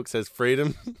word when Tilk says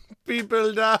freedom,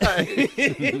 people die.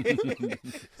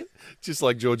 Just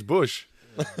like George Bush.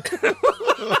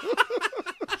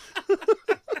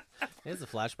 There's a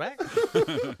flashback.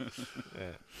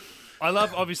 Yeah. I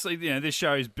love, obviously, this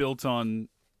show is built on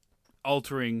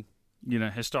altering,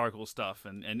 historical stuff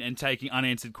and taking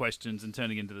unanswered questions and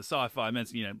turning into the sci-fi. I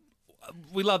mean,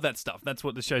 we love that stuff. That's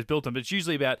what the show's built on. But it's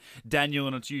usually about Daniel,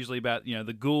 and it's usually about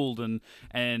the Gould,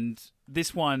 and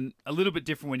this one a little bit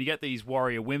different when you get these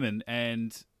warrior women.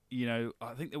 And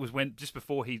I think it was just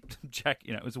before Jack.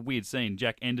 It was a weird scene.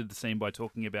 Jack ended the scene by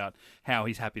talking about how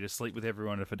he's happy to sleep with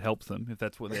everyone if it helps them, if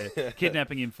that's what they're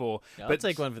kidnapping him for. Yeah, but I'll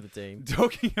take one for the team.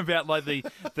 Talking about like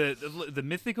the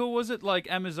mythical, was it like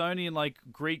Amazonian, like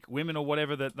Greek women or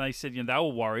whatever, that they said they were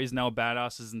warriors and they were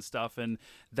badasses and stuff, and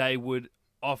they would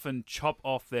often chop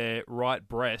off their right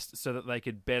breast so that they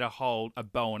could better hold a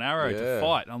bow and arrow to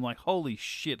fight. And I'm like, holy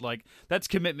shit, like that's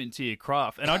commitment to your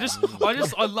craft. And I love no,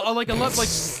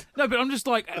 but I'm just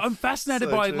like, I'm fascinated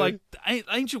So by true. like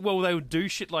ancient world. They would do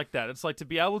shit like that. It's like to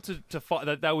be able to fight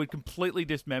that they would completely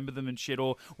dismember them and shit,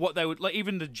 or what they would like,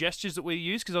 even the gestures that we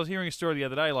use. Because I was hearing a story the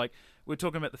other day, like we're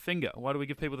talking about the finger. Why do we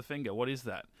give people the finger? What is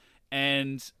that?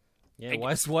 And yeah,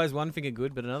 why is one finger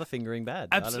good but another fingering bad?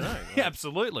 Absolutely. I don't know. Yeah,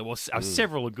 absolutely. Well,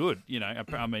 several are good,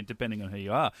 I mean, depending on who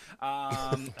you are.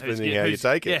 Depending how you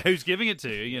take it. Yeah, who's giving it to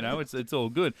you, it's all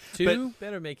good. Two,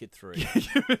 better make it three.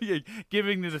 Yeah,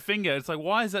 giving the finger, it's like,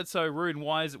 why is that so rude, and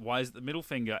why is it the middle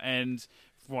finger? And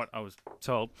from what I was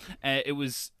told, it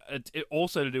was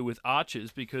also to do with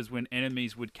archers, because when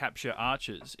enemies would capture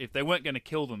archers, if they weren't going to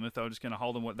kill them, if they were just going to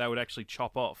hold them, they would actually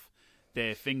chop off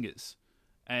their fingers.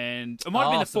 And it might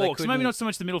have been the forks. Maybe not so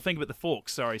much the middle finger, but the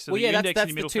forks. Sorry. So the index and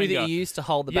your middle the two finger, that you use to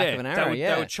hold the back of an arrow.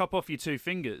 They would chop off your two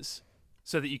fingers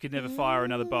so that you could never fire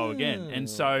another bow again. And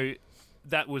so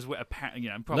that was where apparently,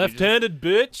 probably left-handed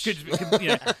bitch.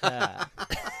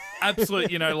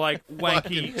 Absolute, like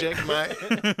wanky. Checkmate.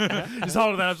 Just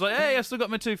holding that. I was like, hey, I still got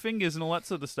my two fingers and all that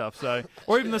sort of stuff. So,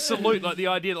 or even the salute, like the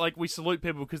idea that like we salute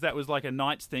people because that was like a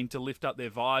knight's thing to lift up their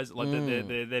visor, like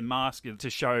their mask, to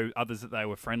show others that they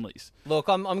were friendlies. Look,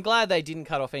 I'm glad they didn't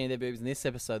cut off any of their boobs in this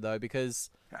episode though,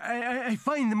 because I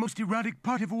find the most erotic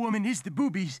part of a woman is the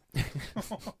boobies.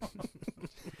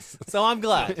 So I'm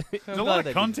glad. There's a lot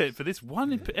of content for this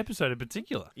one episode in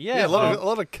particular. Yeah, a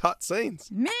lot of cut scenes.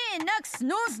 Me next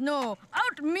snooze no,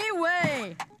 out me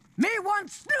way. Me want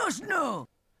snooze no.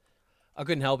 I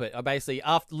couldn't help it. I basically,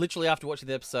 after watching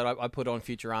the episode, I put on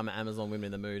Futurama, Amazon Women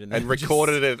in the Mood, and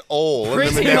recorded it all. And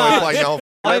Pretty then now we're much. playing the whole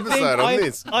episode on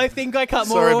this. I think I cut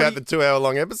more. Sorry about the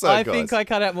 2-hour-long episode, I guys. think I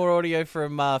cut out more audio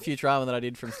from Futurama than I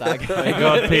did from Stargate. Thank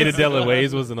God Peter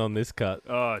DeLuise wasn't on this cut.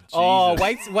 Oh, Jesus. Oh,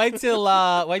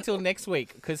 wait till next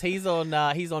week, because he's on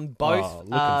both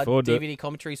looking forward to DVD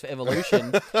commentaries for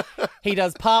Evolution. He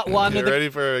does part one. Get ready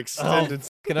for extended.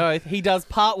 Oath. He does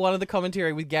part one of the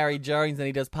commentary with Gary Jones, and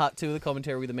he does part two of the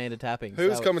commentary with Amanda Tapping. Who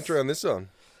was commentary on this one?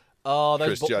 Oh,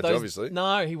 Chris Judge, obviously.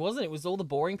 No, he wasn't. It was all the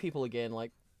boring people again,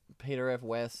 like Peter F.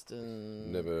 West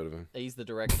and Never heard of him. He's the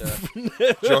director.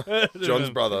 John's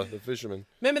brother, the fisherman.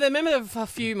 Remember a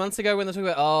few months ago when they talked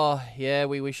about,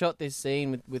 we shot this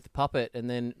scene with the puppet, and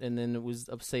then it was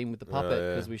a scene with the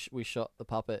puppet because we shot the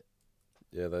puppet.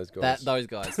 Yeah, those guys. Those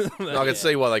guys. I can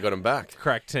see why they got him back.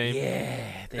 Crack team.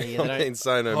 Yeah. I mean,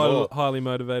 say no more. Highly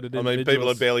motivated. I mean, people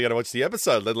are barely going to watch the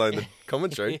episode, let alone the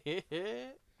commentary.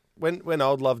 When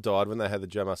Old Love died, when they had the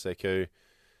Jama Seku,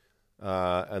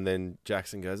 and then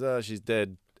Jackson goes, "Oh, she's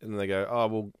dead," and then they go, "Oh,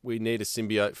 well, we need a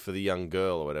symbiote for the young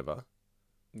girl or whatever."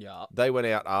 Yeah. They went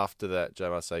out after that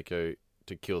Jama Seku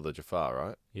to kill the Jafar,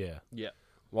 right? Yeah. Yeah.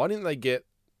 Why didn't they get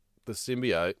the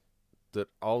symbiote that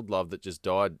Old Love that just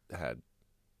died had?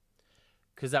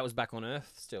 Because that was back on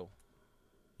Earth still.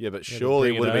 Yeah, but Yeah, surely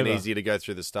bring it would have it been over. easier to go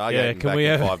through the Stargate Yeah, and can back we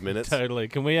in have 5 minutes. Totally.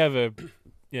 Can we have a?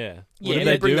 Yeah. What Yeah, did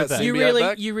they they bring do that with that?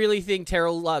 symbiote You back? really think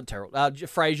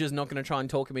Frasier's not going to try and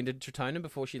talk him into Tritonin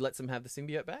before she lets him have the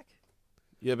symbiote back?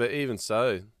 Yeah, but even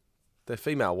so, they're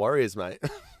female warriors, mate.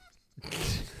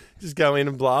 Just go in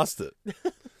and blast it.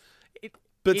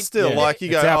 But still, yeah. like you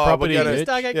It's go, our oh, property, we're gonna, bitch.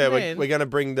 Stargate yeah, Command. we're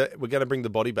gonna bring the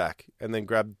body back and then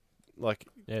grab, like,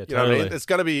 Yeah, you know what I mean? totally. It's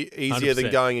gonna be easier than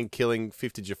 100%. going and killing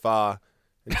 50 Jafar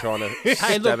and trying to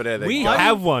stab look, it out of their We gut.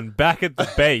 have one back at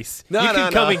the base. No, you no,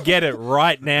 can come no. and get it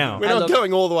right now. We're Hey, not look-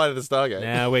 going all the way to the Stargate.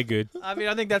 Nah, we're good. I mean,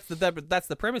 I think that's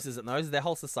the premise, isn't it? Though, is their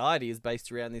whole society is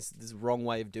based around this wrong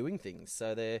way of doing things.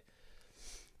 So they're,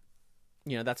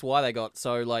 that's why they got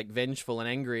so like vengeful and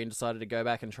angry and decided to go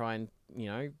back and try and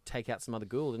take out some other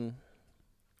Goa'uld and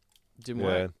didn't Yeah,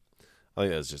 work. I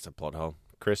think that was just a plot hole.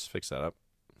 Chris, fix that up.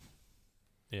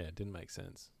 Yeah, it didn't make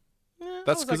sense.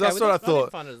 That's because that's what I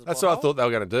thought. That's what I thought they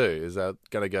were going to do. Is they're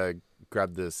going to go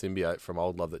grab the symbiote from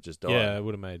Old Love that just died. Yeah, it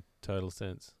would have made total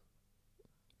sense.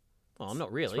 Oh,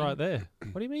 not really. It's right there.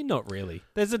 What do you mean, not really?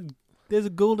 There's a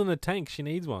Goa'uld in a tank. She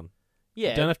needs one.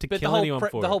 Yeah, You don't have to but kill the whole anyone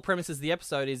for the it. whole premise of the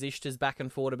episode is Ishtar's back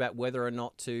and forth about whether or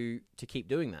not to keep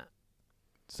doing that.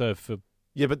 So for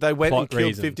Yeah, but they went Plot and killed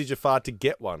reasons. 50 Jafar to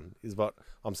get one, is what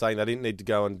I'm saying. They didn't need to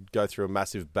go through a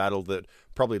massive battle that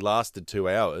probably lasted 2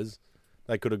 hours.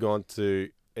 They could have gone to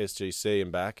SGC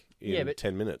and back in Yeah, but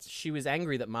 10 minutes. She was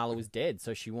angry that Marla was dead,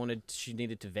 so she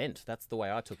needed to vent. That's the way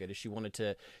I took it. Is she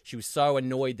was so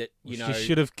annoyed that she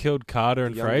should have killed Carter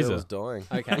and The young Fraser. girl's dying.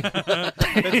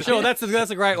 Okay, sure. That's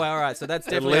a great way. All right, so that's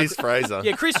At definitely least Fraser.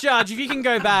 Yeah, Chris Judge, if you can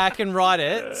go back and write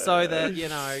it so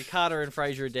that Carter and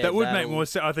Fraser are dead. That would make that'll- more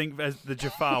sense. I think as the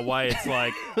Jafar way, it's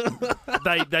like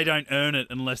they don't earn it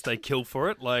unless they kill for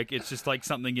it. Like it's just like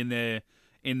something in their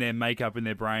makeup, in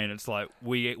their brain. It's like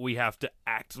we have to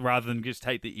act rather than just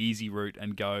take the easy route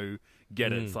and go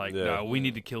get it. It's like yeah. no, we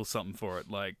need to kill something for it.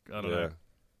 Like I don't Yeah.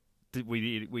 know.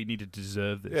 We need to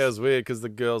deserve this. Yeah, it was weird because the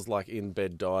girl's like in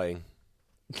bed dying.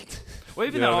 Well,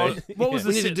 even You know though what I mean? what was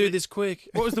We the need to do this quick.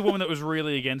 What was the woman that was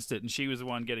really against it, and she was the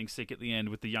one getting sick at the end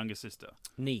with the younger sister?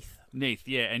 Neath,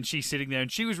 yeah, and she's sitting there,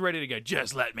 and she was ready to go,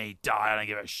 just let me die, I don't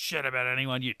give a shit about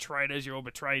anyone, you traitors, you all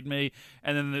betrayed me.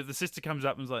 And then the sister comes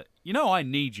up and is like, I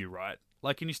need you, right?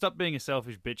 Like, can you stop being a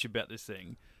selfish bitch about this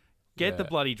thing? Get the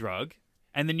bloody drug,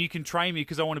 and then you can train me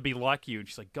because I want to be like you. And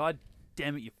she's like, God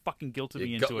damn it, you fucking guilted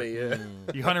me into it. Yeah.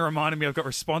 You kind of reminded me I've got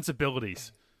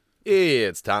responsibilities.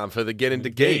 It's time for the Get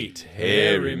Into Gate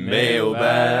Hairy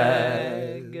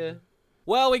Mailbag.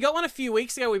 Well, we got one a few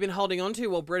weeks ago we've been holding on to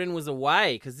while Brendan was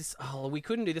away, because we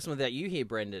couldn't do this one without you here,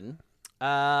 Brendan.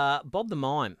 Bob the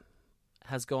Mime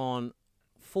has gone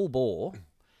full bore.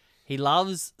 He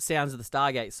loves Sounds of the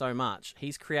Stargate so much,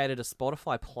 he's created a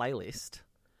Spotify playlist.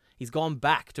 He's gone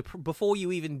back to before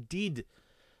you even did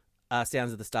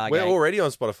Sounds of the Stargate. We're already on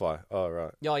Spotify. Oh,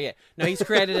 right. Oh, yeah. No, he's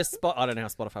created a spot. I don't know how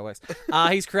Spotify works.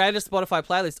 He's created a Spotify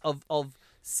playlist of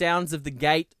Sounds of the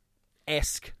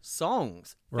Gate-esque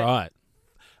songs. Right.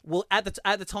 Well, at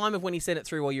the time of when he sent it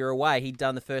through while you were away, he'd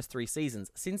done the first 3 seasons.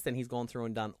 Since then, he's gone through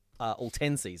and done all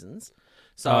 10 seasons.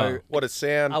 So, what a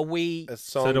sound. are we A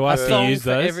song So do I per- have to song use for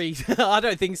those? every? I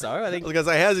don't think so. I I think was going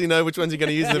to say, how does he know which ones you're going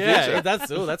to use in the yeah,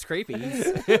 future? that's creepy.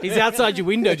 He's outside your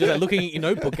window, just like looking at your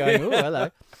notebook, going, "Oh, hello."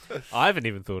 I haven't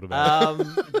even thought about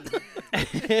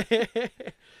it.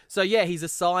 So yeah, he's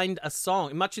assigned a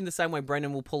song, much in the same way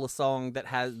Brendan will pull a song that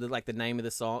has the name of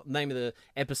the song, name of the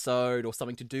episode, or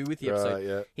something to do with the episode. Right,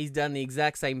 yeah. He's done the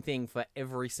exact same thing for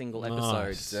every single episode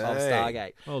Nice. of Dang.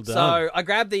 Stargate. Well done. So I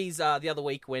grabbed these the other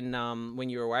week when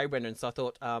you were away, Brendan. So I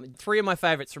thought 3 of my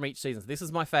favorites from each season. This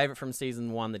is my favorite from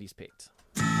season 1 that he's picked.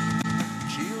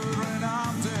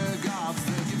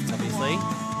 Obviously,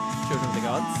 Children of the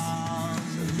Gods.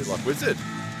 Sounds a bit like Wizard.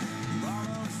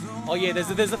 Oh yeah, there's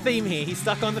a theme here. He's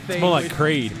stuck on the theme. It's more like with-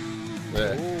 Creed.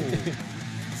 Yeah.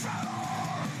 It's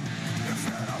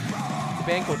a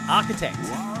band called Architect.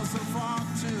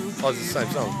 Oh, it's the same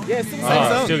song. Yeah, it's the same Oh,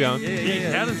 song. still going.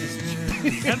 Jeez, how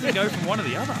does it go from one to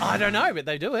the other? I don't know, but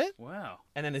they do it. Wow.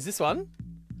 And then there's this one.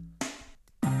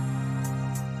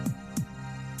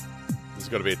 There's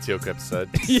got to be a Teal'c episode.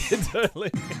 Yeah,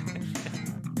 totally.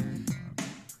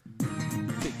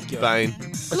 Bane.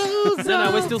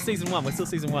 No, we're still season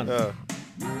 1. Oh.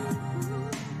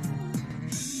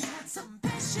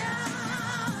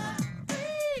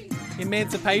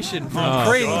 Emancipation from Oh,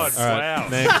 Prince. God. All right. Wow.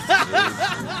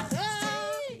 Next.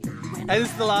 And this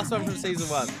is the last one from season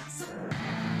 1.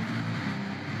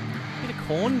 Bit of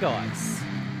Corn, guys.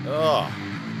 Oh.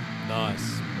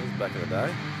 Nice. That was back in the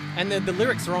day. And the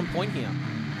lyrics are on point here.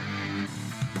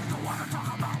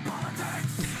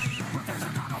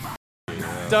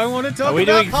 don't want to talk Are we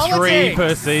about doing politics. 3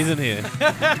 per season here?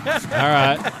 All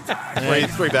right.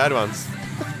 Three bad ones.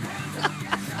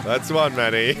 That's one,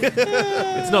 Matty.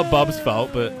 It's not Bob's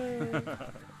fault, but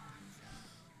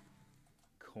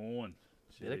Corn.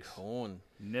 Bit of Jeez. corn.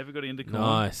 Never got into corn.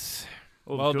 nice.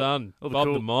 All the Well cool- done, all the Bob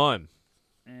cool- the Mime.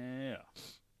 Yeah.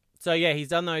 So yeah, he's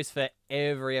done those for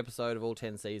every episode of all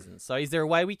 10 seasons. So is there a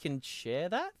way we can share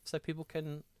that so people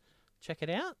can check it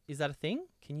out? Is that a thing?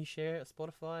 Can you share it at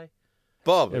Spotify?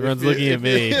 Bob. Everyone's if you- looking at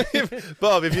me.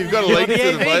 Bob, if you've got a link to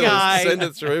You're the the playlist, guy. send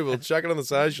it through. We'll chuck it on the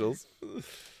socials.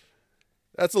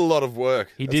 That's a lot of work.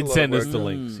 He That's a did lot send of us work. the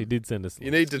links. He did send us the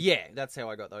You links. need to... Yeah, that's how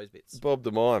I got those bits. Bob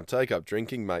the Mime, take up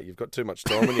drinking, mate. You've got too much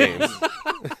time on your hands.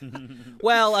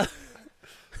 Well,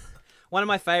 one of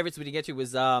my favourites we did get to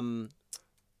was the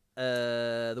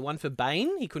one for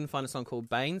Bane. He couldn't find a song called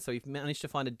Bane, so he managed to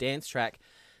find a dance track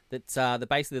that's the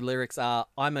base of the lyrics are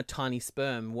 "I'm a tiny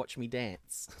sperm, watch me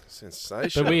dance."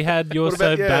 Sensational. But we had You're What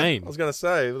about- So yeah, Bane. I was going to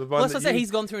say. The one Well, that's that what I said. you-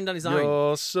 He's gone through and done his own.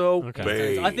 You're so Okay.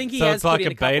 Bane. I think he So has it's like put in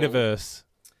a a couple. beta-verse.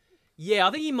 Yeah,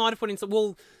 I think he might have put in some.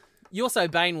 Well, You're So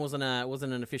Bane wasn't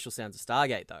an official Sounds of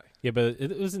Stargate though. Yeah, but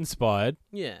it was inspired.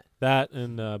 Yeah. That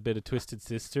and a bit of Twisted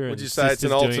Sister. Would and you say it's an Sisters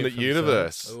doing alternate it for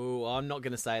universe? Oh, I'm not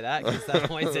going to say that because that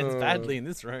always ends badly in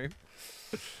this room.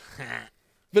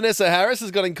 Vanessa Harris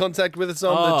has got in contact with us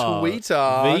on Oh, the Twitter.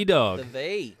 The V-Dog.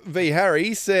 V. V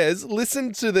Harry says,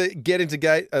 listening to the Get Into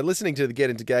Gate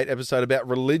episode about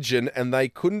religion, and they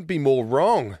couldn't be more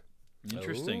wrong.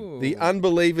 Interesting. The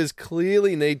unbelievers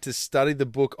clearly need to study the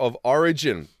book of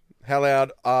Origin. How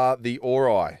loud are the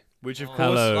Ori? Which of course,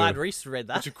 Hello. Glad Reese read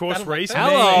that. which of course, That'll make Reese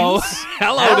sense. Hello. means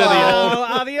Hello to the Hello,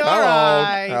 are the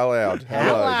alright? How loud?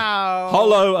 Hello.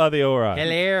 Hello are the alright.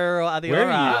 Hello, are the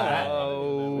Where are you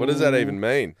alright? What does that even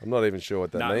mean? I'm not even sure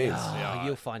what that No. means. Oh,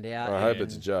 you'll find out. I hope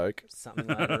it's a joke. Something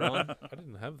later on. I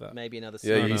didn't have that. Maybe another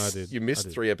Yeah, song. you, no, I did. you missed I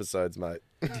did. 3 episodes, mate.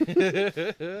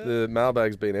 The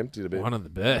mailbag's been emptied a bit. One of the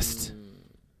best.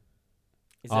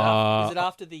 Is it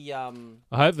after the I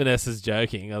hope Vanessa's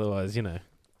joking, otherwise, you know.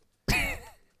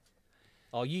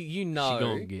 Oh, you She know.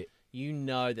 gonna get. You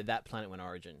know that planet went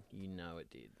Origin. You know it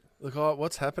did. Look,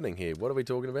 what's happening here? What are we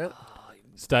talking about?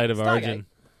 State of Stargate. Origin.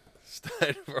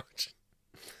 State of Origin.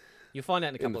 You'll find out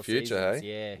in a couple the of future, seasons.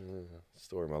 Yeah.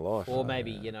 Story of my life. Or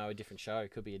maybe, a different show.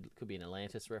 Could be an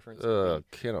Atlantis reference.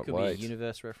 Cannot could wait. be a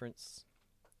universe reference.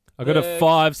 I got a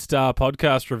 5-star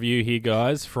podcast review here,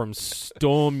 guys, from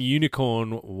Storm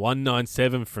Unicorn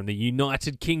 197 from the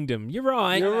United Kingdom. You're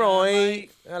right. You're right.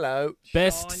 Hello.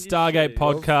 Best Stargate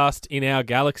podcast in our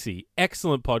galaxy.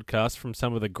 Excellent podcast from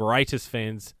some of the greatest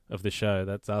fans of the show.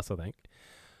 That's us, I think.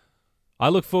 I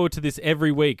look forward to this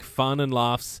every week. Fun and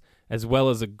laughs, as well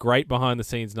as a great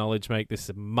behind-the-scenes knowledge, make this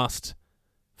a must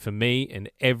for me and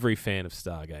every fan of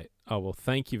Stargate. Oh, well,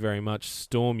 thank you very much,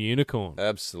 Storm Unicorn.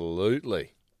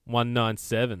 Absolutely.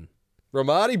 197.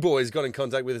 Romani Boys got in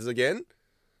contact with us again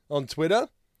on Twitter.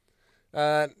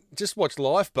 Just watched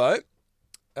Lifeboat.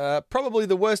 Probably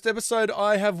the worst episode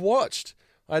I have watched.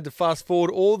 I had to fast forward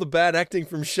all the bad acting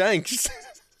from Shanks.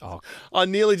 Oh, I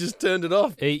nearly just turned it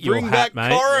off. Eat your Bring hat,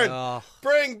 back mate. Corin. Oh,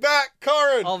 Bring back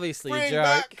Corin. obviously a Bring joke.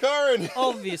 back Corin.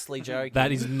 Obviously joking.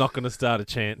 that is not going to start a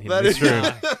chant in That this is- room.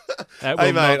 That Hey, will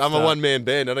mate, not I'm a start. one-man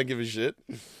band. I don't give a shit.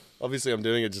 Obviously, I'm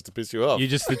doing it just to piss you off. You're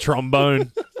just the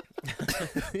trombone.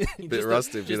 Bit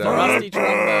rusty, if you Just know. a rusty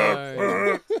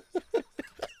trombone.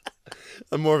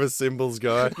 I'm more of a cymbals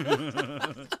guy.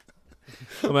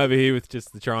 I'm over here with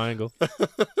just the triangle.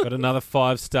 Got another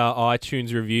 5-star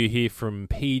iTunes review here from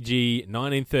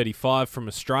PG1935 from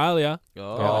Australia.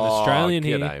 Oh. We have an Australian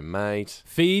here. G'day, mate.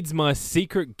 Feeds my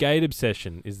secret gate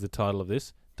obsession is the title of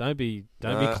this. Don't be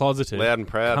closeted. Loud and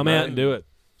proud, Come mate. out and do it.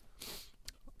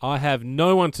 I have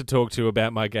no one to talk to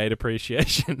about my gate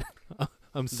appreciation.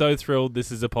 I'm so thrilled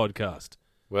this is a podcast.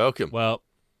 Welcome. Well,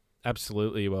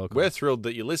 absolutely welcome. We're thrilled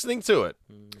that you're listening to it.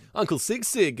 Uncle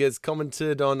Sig has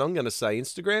commented on, I'm going to say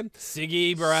Instagram.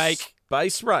 Siggy break.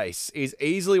 Space Race is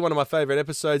easily one of my favourite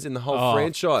episodes in the whole Oh,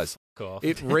 franchise. off.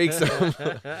 It reeks of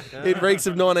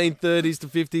 1930s to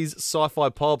 50s sci-fi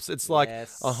pulps. It's like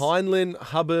Yes. a Heinlein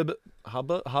hubbub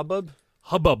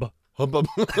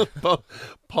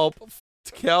pulp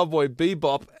cowboy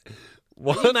bebop.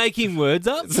 Are you making words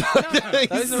up?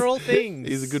 Those are all things.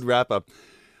 He's a good rapper.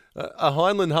 A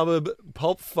Heinlein hubbub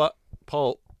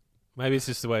pulp. Maybe it's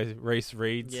just the way Reese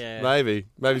reads. Yeah. Maybe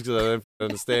because I don't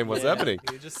understand what's happening.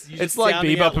 You're just It's like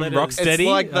sounding out Bebop and letters. Rocksteady. It's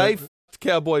like they f***ed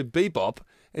Cowboy Bebop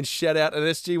and shout out an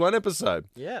SG1 episode.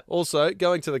 Yeah. Also,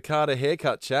 going to the Carter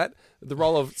haircut chat, the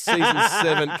role of Season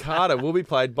 7 Carter will be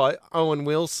played by Owen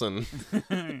Wilson.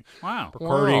 Wow.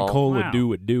 Recording Wow. call Wow.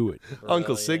 it, do it.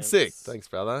 Uncle Sig. Brilliant. Thanks,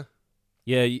 brother.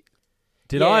 Yeah,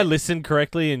 Did I listen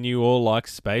correctly and you all like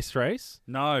Space Race?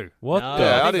 No. What No, the?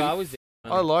 I I think I was.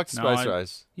 I liked No, Space I-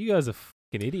 Race. You guys are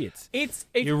fucking idiots. It's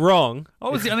You're wrong. I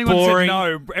was It's the only one who said boring.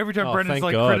 no. Every time Oh, Brendan's thank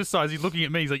like God. criticised, he's looking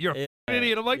at me. He's like, "You're a f***ing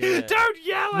idiot." I'm like, Yeah. "Don't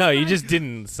yell at No, me." you just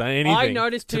didn't say anything. I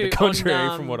noticed to too the contrary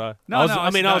on, from what I. No, I was, no, I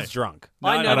mean, no. I was drunk. No,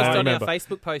 I no, noticed no, I on our remember.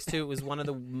 Facebook post too, it was one of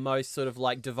the most sort of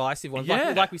like divisive ones.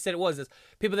 Yeah. Like we said, it was. There's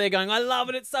people there going, "I love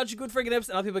it. It's such a good freaking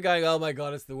episode." And other people going, "Oh my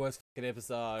god, it's the worst freaking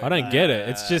episode." I don't get it.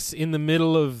 It's just in the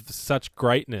middle of such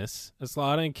greatness. It's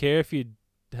like I don't care if you're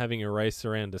having a race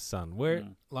around a sun. Where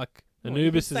like Well, you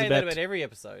Anubis can is say that about about every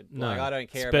episode. No, Like I don't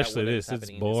care especially about this. whatever's It's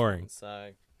happening in this boring. one, so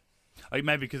Like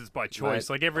maybe because it's by choice.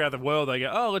 Like every other world, they go,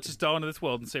 "Oh, let's just dive into this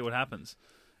world and see what happens."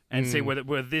 And see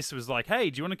where this was like, "Hey,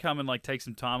 do you want to come and like take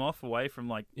some time off away from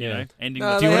like you Yeah. know ending?"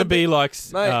 No, with Do you they want to had be like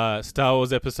Mate. Star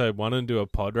Wars Episode 1 and do a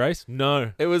pod race?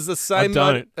 No. It was the same.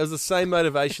 don't. It was the same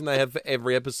motivation they have for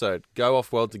every episode. Go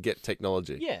off world to get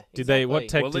technology. yeah. Did they? What exactly.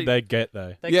 tech Well, did they get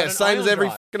though? They Yeah, got an same as ion every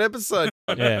drive. fucking episode.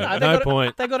 Yeah, They no got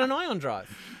point. They got an ion drive.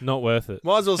 Not worth it.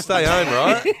 Might as well stay home,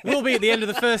 right? We'll be at the end of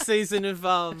the first season of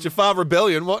Jafar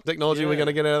Rebellion. What technology are we Yeah. going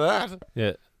to get out of that?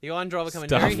 Yeah, the ion drive will come in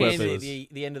Staff very handy at weapons.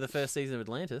 the end of the first season of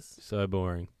Atlantis. so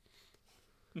boring.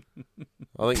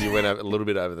 I think you went a little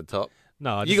bit over the top.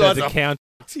 No, I You just had guys to are count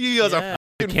You guys Yeah.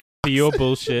 to your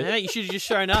bullshit. Yeah, you should have just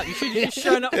shown up. You should have just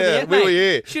shown up. For Yeah, the we were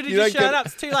here. Should have You just don't shown get- up.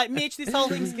 It's too late, Mitch. This whole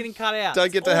thing's getting cut out.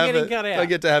 Don't get It's to all have getting it. cut out. Don't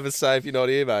get to have a say if you're not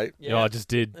here, mate. Yeah, I just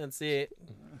did. That's it.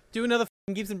 Do another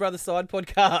f***ing Gibson Brothers side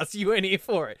podcast. You weren't here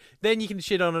for it. Then you can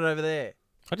shit on it over there.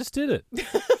 I just did it.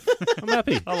 I'm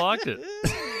happy. I liked it.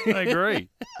 I agree.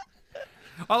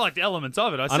 I liked elements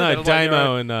of it. I, I said know that, like, you're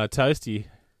Damo and Toasty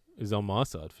is on my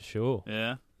side for sure.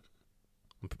 Yeah.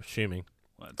 I'm assuming.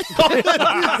 Yeah,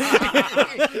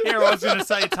 I was going to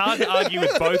say it's hard to argue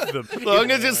with both of them. Look, I'm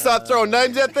going to just start throwing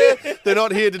names out there. They're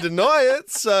not here to deny it,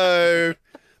 so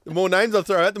the more names I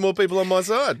throw out, the more people on my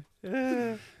side.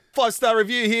 5-star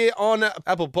review here on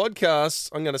Apple Podcasts.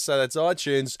 I'm going to say that's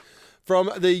iTunes.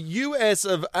 From the US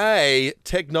of A,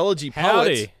 Technology Poet.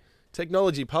 Howdy.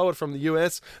 Technology Poet from the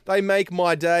US. They make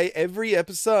my day every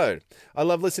episode. I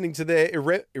love listening to their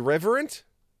irreverent.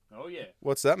 Oh, yeah.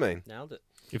 What's that mean? Nailed it.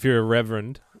 If you're a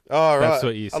reverend, Oh, right. That's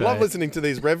what you I love say. listening to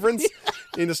these reverends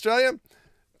in Australia.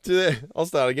 I'll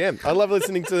start again. I love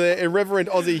listening to their irreverent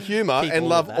Aussie humour Keep and all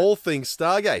love of that. all things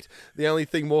Stargate. The only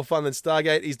thing more fun than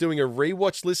Stargate is doing a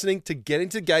rewatch listening to Get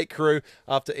Into Gate Crew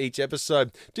after each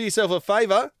episode. Do yourself a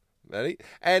favour, Maddie,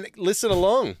 and listen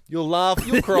along. You'll laugh,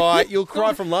 you'll cry, you'll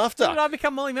cry from When did laughter. I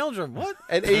become Molly Meldrum? What?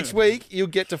 And each week you'll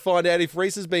get to find out if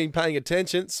Reese has been paying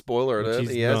attention. Spoiler Which alert, he's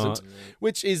he hasn't. not.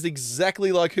 Which is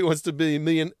exactly like Who Wants to Be a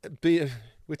Million.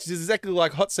 Which is exactly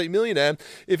like Hot Seat Millionaire.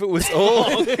 If it was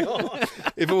all,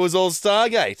 if it was all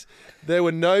Stargate, there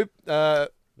were no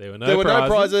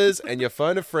prizes, and your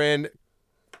phone a friend.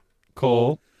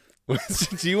 Call.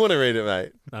 Do you want to read it,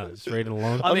 mate? No, just reading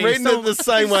along. I'm reading it the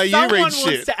same way you read Someone shit.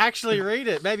 wants to actually read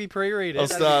it. Maybe pre-read it. I'll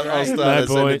That'd be start great. that No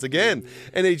sentence point. again.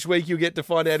 And each week you'll get to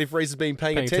find out if Reese has been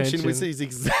paying Paying attention, which attention. is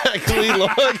exactly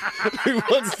like Who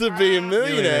Wants to Be a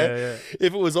Millionaire. Yeah.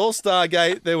 If it was all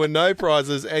Stargate, there were no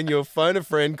prizes, and your phone a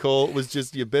friend call was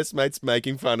just your best mates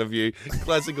making fun of you.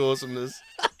 Classic awesomeness.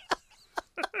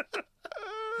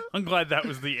 I'm glad that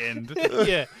was the end.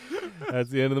 Yeah. That's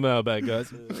the end of the mailbag,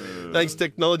 guys. Thanks,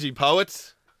 Technology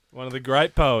Poet. One of the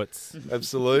great poets.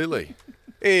 Absolutely.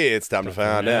 It's time to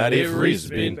find out if Reese has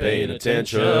been paying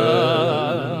attention.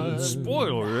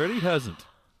 Spoiler already hasn't.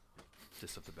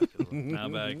 Just off the back of the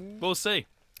mailbag. We'll see.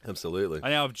 Absolutely. I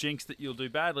now have jinxed that you'll do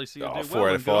badly, so you'll do 4 well. out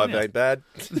and of good on 5 you. ain't bad.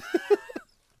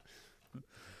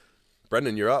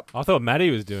 Brendan, you're up. I thought Maddie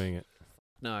was doing it.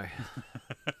 No.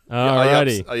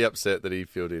 Alrighty. Are you upset that he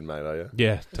filled in, mate, are you?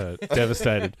 Yeah,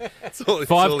 devastated. That's all- that's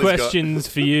 5 all he's got. questions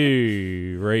for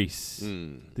you, Reese.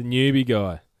 The newbie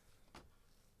guy.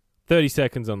 30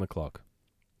 seconds on the clock.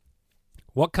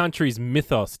 What country's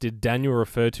mythos did Daniel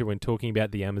refer to when talking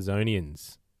about the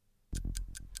Amazonians?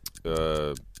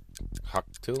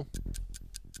 Hucktill?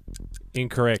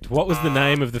 Incorrect. What was the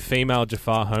name of the female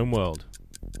Jafar homeworld?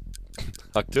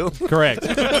 Hucktill? Correct.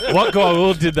 What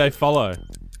Goa'uld did they follow?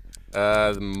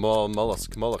 The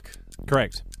mollusk. Moloch.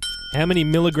 Correct. How many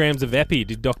milligrams of epi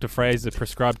did Dr. Fraser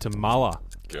prescribe to Mullah?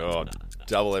 God,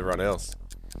 double everyone else.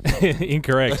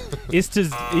 Incorrect.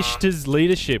 Ishtar's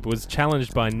leadership was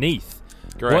challenged by Neith.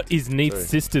 Correct. What is Neith's Sorry.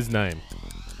 sister's name?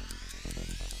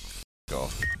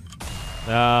 God.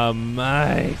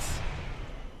 Mate.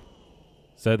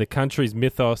 So the country's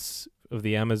mythos of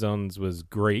the Amazons was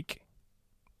Greek.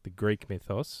 The Greek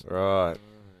mythos. Right.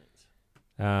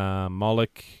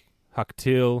 Moloch,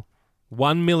 Hucktill,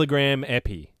 1 milligram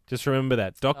epi. Just remember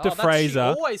that. Dr. She Fraser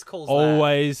always calls that.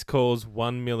 always calls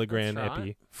 1 milligram That's right.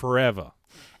 epi forever.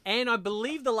 And I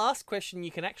believe the last question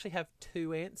you can actually have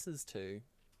 2 answers to.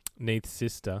 Neith's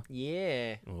sister.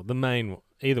 Yeah. Or the main one.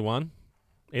 Either one.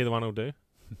 Either one will do.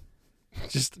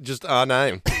 Just our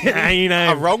name. A name.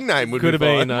 A wrong name would Could be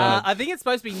have fine. been. I think it's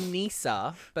supposed to be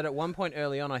Nisa, but at one point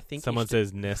early on, I think Someone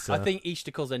says Nessa. I think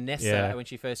Ishtar calls her Nessa Yeah. when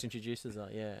she first introduces her.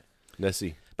 Yeah.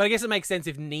 Nessie. But I guess it makes sense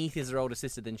if Neith is her older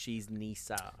sister, then she's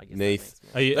Nisa. I guess Neith. that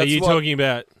makes more Are you That's what- talking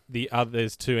about the other?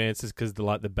 There's 2 answers because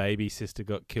the baby sister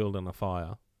got killed on a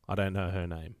fire. I don't know her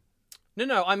name.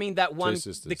 No, I mean that one.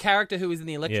 sisters. The character who is in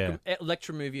the Yeah.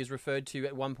 Electra movie is referred to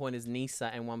at one point as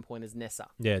Nisa and one point as Nessa.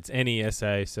 Yeah, it's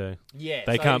NESA, so Yeah,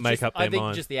 they so can't it's make just- up their I think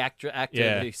mind. just the actor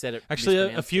Yeah. who said it. Actually, a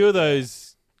mispronounced few it. of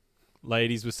those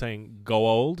ladies were saying "go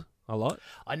old" a lot.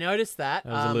 I noticed that.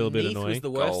 That was a little bit Neith was annoying.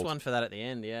 the worst Gold. one for that at the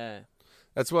end. Yeah.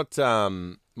 That's what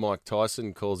Mike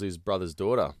Tyson calls his brother's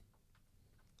daughter.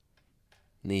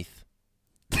 Neith.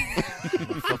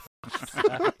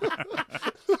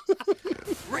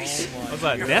 I was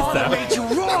like,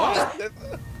 Nessa.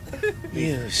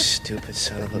 You stupid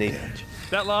son of a bitch.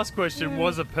 That last question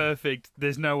was a perfect.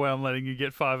 There's no way I'm letting you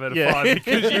get 5 out of Yeah. 5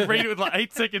 because you read it with like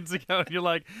 8 seconds ago and you're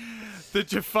like, the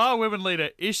Jafar women leader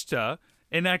Ishtar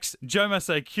enacts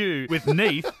Jomasay Q with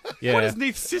Neith. Yeah. What is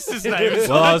Neith's sister's name? It's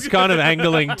Well, I like- was kind of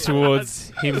angling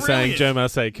towards him saying Brilliant. Joe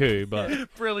Maseku,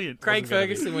 but Brilliant. Craig Wasn't gonna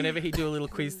be. Ferguson, whenever he'd do a little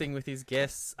quiz thing with his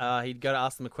guests, he'd go to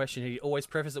ask them a question. He'd always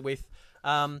preface it with,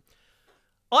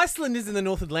 Iceland is in the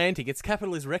North Atlantic. Its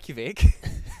capital is Reykjavik.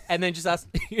 And then just ask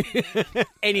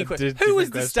any question. Who was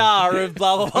the question. star of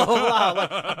blah, blah, blah, blah,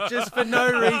 blah? Like, just for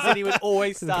no reason, he would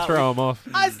always start throw with, him off.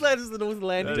 Iceland is the North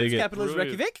Atlantic. Dig Its it. capital is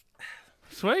Brilliant. Reykjavik.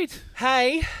 Sweet.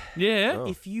 Hey, Yeah.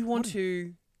 if you want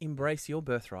to embrace your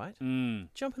birthright,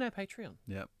 jump on our Patreon.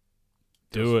 Yep.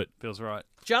 Do it. Feels right.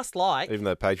 Just like... Even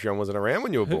though Patreon wasn't around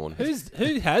when you were born.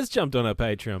 Who has jumped on our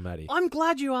Patreon, Matty? I'm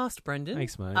glad you asked, Brendan.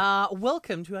 Thanks, mate.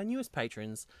 Welcome to our newest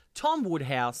patrons, Tom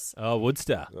Woodhouse, Oh,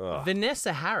 Woodstar.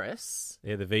 Vanessa Harris,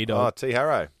 Yeah, the V Oh, dog. T.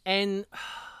 Harrow. and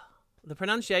the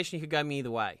pronunciation could go me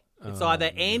either way. It's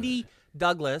either Andy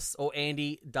Douglas or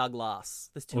Andy Douglas.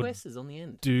 There's 2 Or S's on the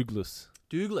end. Douglas.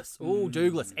 Douglas. Oh,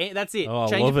 Douglas. That's it. Oh, I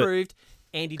Change love it. approved.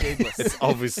 Andy Douglas.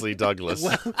 Obviously Douglas.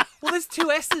 well, there's 2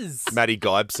 S's. Matty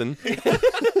Gibson.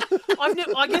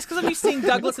 I guess because I'm used to seeing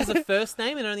Douglas as a first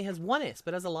name and it only has 1 S,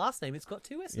 but as a last name, it's got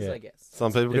 2 S's, Yeah. I guess.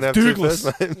 Some people can It's have Douglas.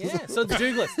 2 first names. Yeah, so it's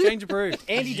Douglas. Change approved.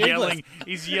 Andy Douglas.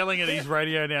 He's yelling at his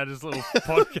radio now, just a little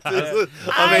podcast.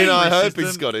 I mean, I hope system.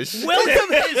 he's Scottish.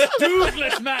 Welcome,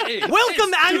 Douglas, Matty.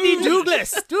 welcome, Andy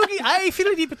Douglas. Doogie, hey,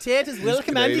 Philly potatoes.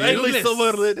 Welcome, Andy Canadian.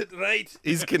 Douglas. Right.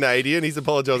 He's Canadian. He's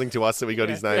apologising to us that we got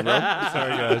his name wrong.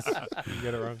 Sorry, guys. You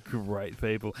got it wrong. Great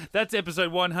people. That's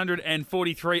episode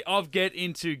 143 of Get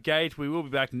Into Gate. We will be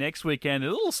back next weekend.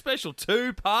 A little special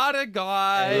 2-parter,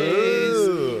 guys.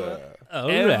 All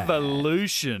right.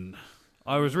 Evolution.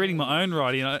 I was reading my own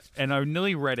writing and I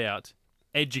nearly read out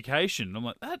education. I'm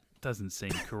like, that doesn't seem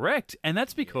correct. And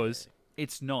that's because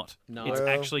it's not. No. It's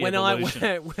actually when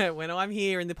evolution. when I'm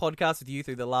here in the podcast with you,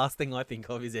 the last thing I think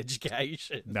of is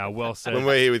education. No, well said. When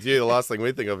we're here with you, the last thing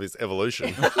we think of is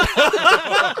evolution.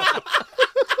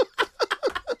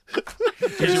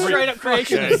 Straight up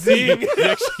creation. Okay. Zing.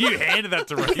 You handed that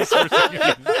to Reese for a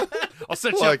second. I'll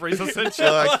set you up, Reese. I'll set you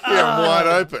up. Like, yeah, I'm wide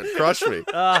open. Crush me.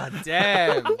 Ah,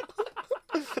 damn.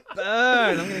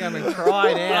 Burn. I'm going to go and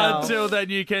cry now. Until then,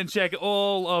 you can check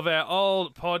all of our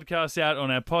old podcasts out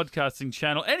on our podcasting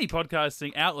channel. Any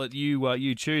podcasting outlet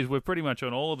you choose, we're pretty much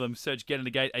on all of them. Search Get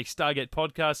Into Gate, a Stargate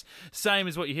podcast. Same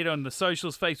as what you hit on the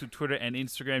socials, Facebook, Twitter, and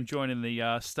Instagram. Join in the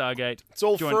Stargate. It's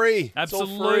all free. It's all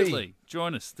Absolutely. free.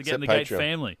 Join us to Get Except in the Gate Patreon.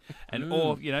 family. And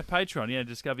Or, Patreon. Yeah,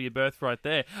 discover your birthright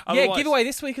there. Yeah, Otherwise- giveaway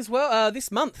this week as well. This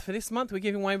month. For this month, we're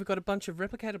giving away, we've got a bunch of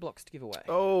replicator blocks to give away.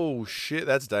 Oh, shit.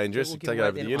 That's dangerous. We'll You give take away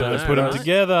over the then. universe. Don't know, put them right?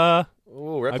 together.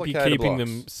 Oh, I'd be replicator keeping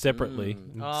blocks. them separately,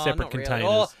 in Oh, separate not really. containers.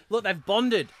 Oh, look, they've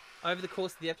bonded over the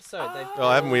course of the episode.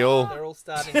 Haven't we all? They're all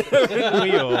starting to...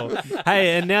 We all.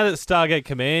 Hey, and now that Stargate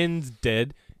Command's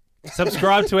dead,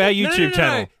 subscribe to our YouTube No.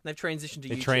 channel. They've transitioned to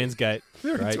The YouTube. Transgate.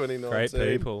 Great, 2019. great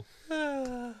people.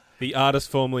 The artist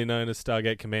formerly known as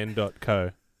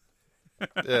StargateCommand.co.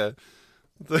 Yeah.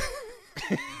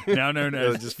 Now known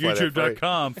as Just play that free.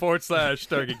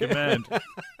 youtube.com/Stargate Command.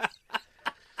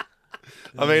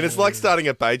 I mean, it's like starting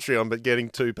a Patreon, but getting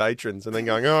 2 patrons and then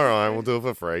going, all right, we'll do it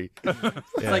for free.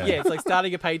 It's like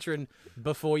starting a patron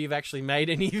before you've actually made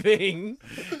anything.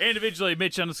 Individually,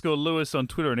 Mitch_Lewis on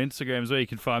Twitter and Instagram is where you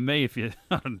can find me if you're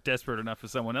desperate enough for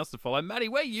someone else to follow. Maddie,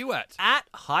 where you at? At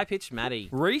High Pitched Maddie.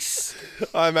 Reese?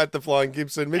 I'm at the Flying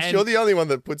Gibson. Mitch, And- you're the only one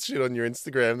that puts shit on your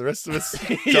Instagram. The rest of us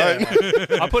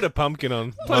don't. I put a pumpkin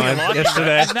on mine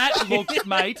yesterday. And that looked,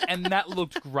 mate, that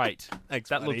looked great. Thanks,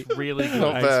 that buddy. looked really good.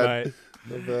 Not Thanks, bad. mate.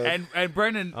 Not bad. And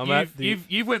Brendan, I'm at the-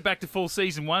 you've went back to full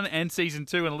season 1 and season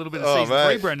 2 and a little bit of Oh, season mate.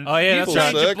 3, Brendan. Oh, yeah, You've that's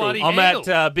changed right. your bloody I'm handle.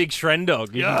 at Big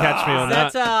Shrendog. You can catch me on Is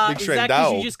that. that Big because you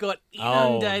Shrendell. just got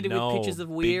inundated with pictures of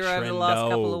Weir over the last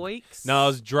couple of weeks? No, I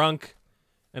was drunk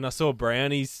and I saw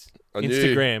Brownie's I knew-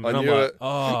 Instagram I and I'm knew like, it.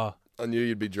 oh, I knew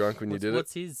you'd be drunk when you did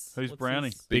What's it. his? Who's what's Brownie?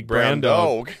 his? Big Brown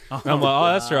Dog. dog. I'm like,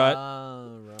 oh, that's right.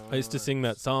 Right. I used to sing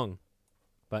that song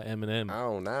by Eminem.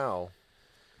 Oh, now.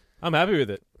 I'm happy with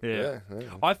it. Yeah. Yeah.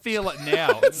 I feel like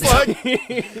now. It's like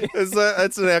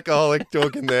it's an alcoholic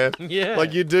talking there. Yeah.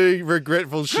 Like you do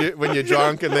regretful shit when you're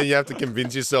drunk, and then you have to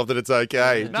convince yourself that it's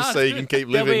okay, No, just so it's you can good. keep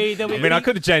living. There'll be I mean, I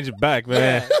could have changed it back,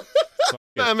 but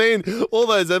I mean, all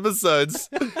those episodes,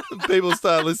 people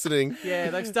start listening. yeah,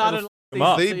 they've started. Them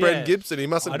up. The Brent Gibson, he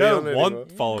mustn't I be on don't it want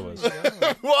anymore. followers.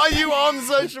 Why are you on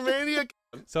social media?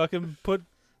 So I can put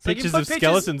So you can pictures put of pictures-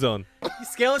 skeletons on.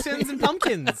 Skeletons and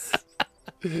pumpkins.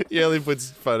 He only puts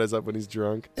photos up when he's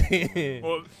drunk.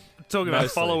 Well, talking about Mostly.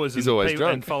 followers He's and, always people,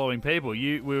 drunk. and following people,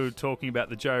 we were talking about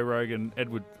the Joe Rogan,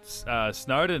 Edward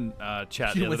Snowden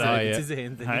chat the other Was day. it his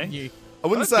hand that Hey? you? I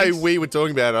wouldn't I say think so. we were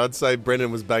talking about it. I'd say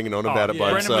Brendan was banging on about it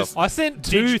by Brendan himself. was- I sent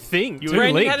two things. Two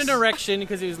Brendan links. had an erection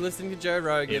because he was listening to Joe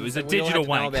Rogan. It was so a we all had digital to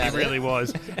know wank. about It really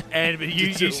was. And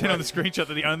you sent on the screenshot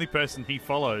that the only person he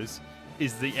follows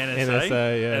is the NSA.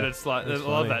 NSA, yeah. And it's like, That's I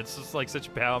love funny. that. It's just like such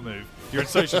a power move. You're on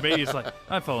social media, it's like, I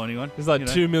don't follow anyone. There's like you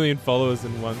know? 2 million followers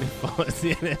and 1 follows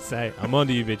the NSA. I'm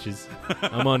onto you, bitches.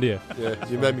 I'm onto you. Yeah,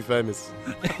 you made me famous.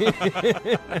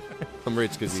 I'm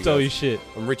rich because you Stole guys. your shit.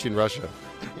 I'm rich in Russia.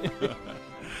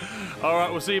 All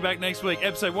right, we'll see you back next week.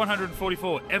 Episode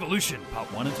 144, Evolution,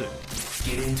 Part 1 and 2.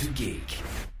 Get into geek.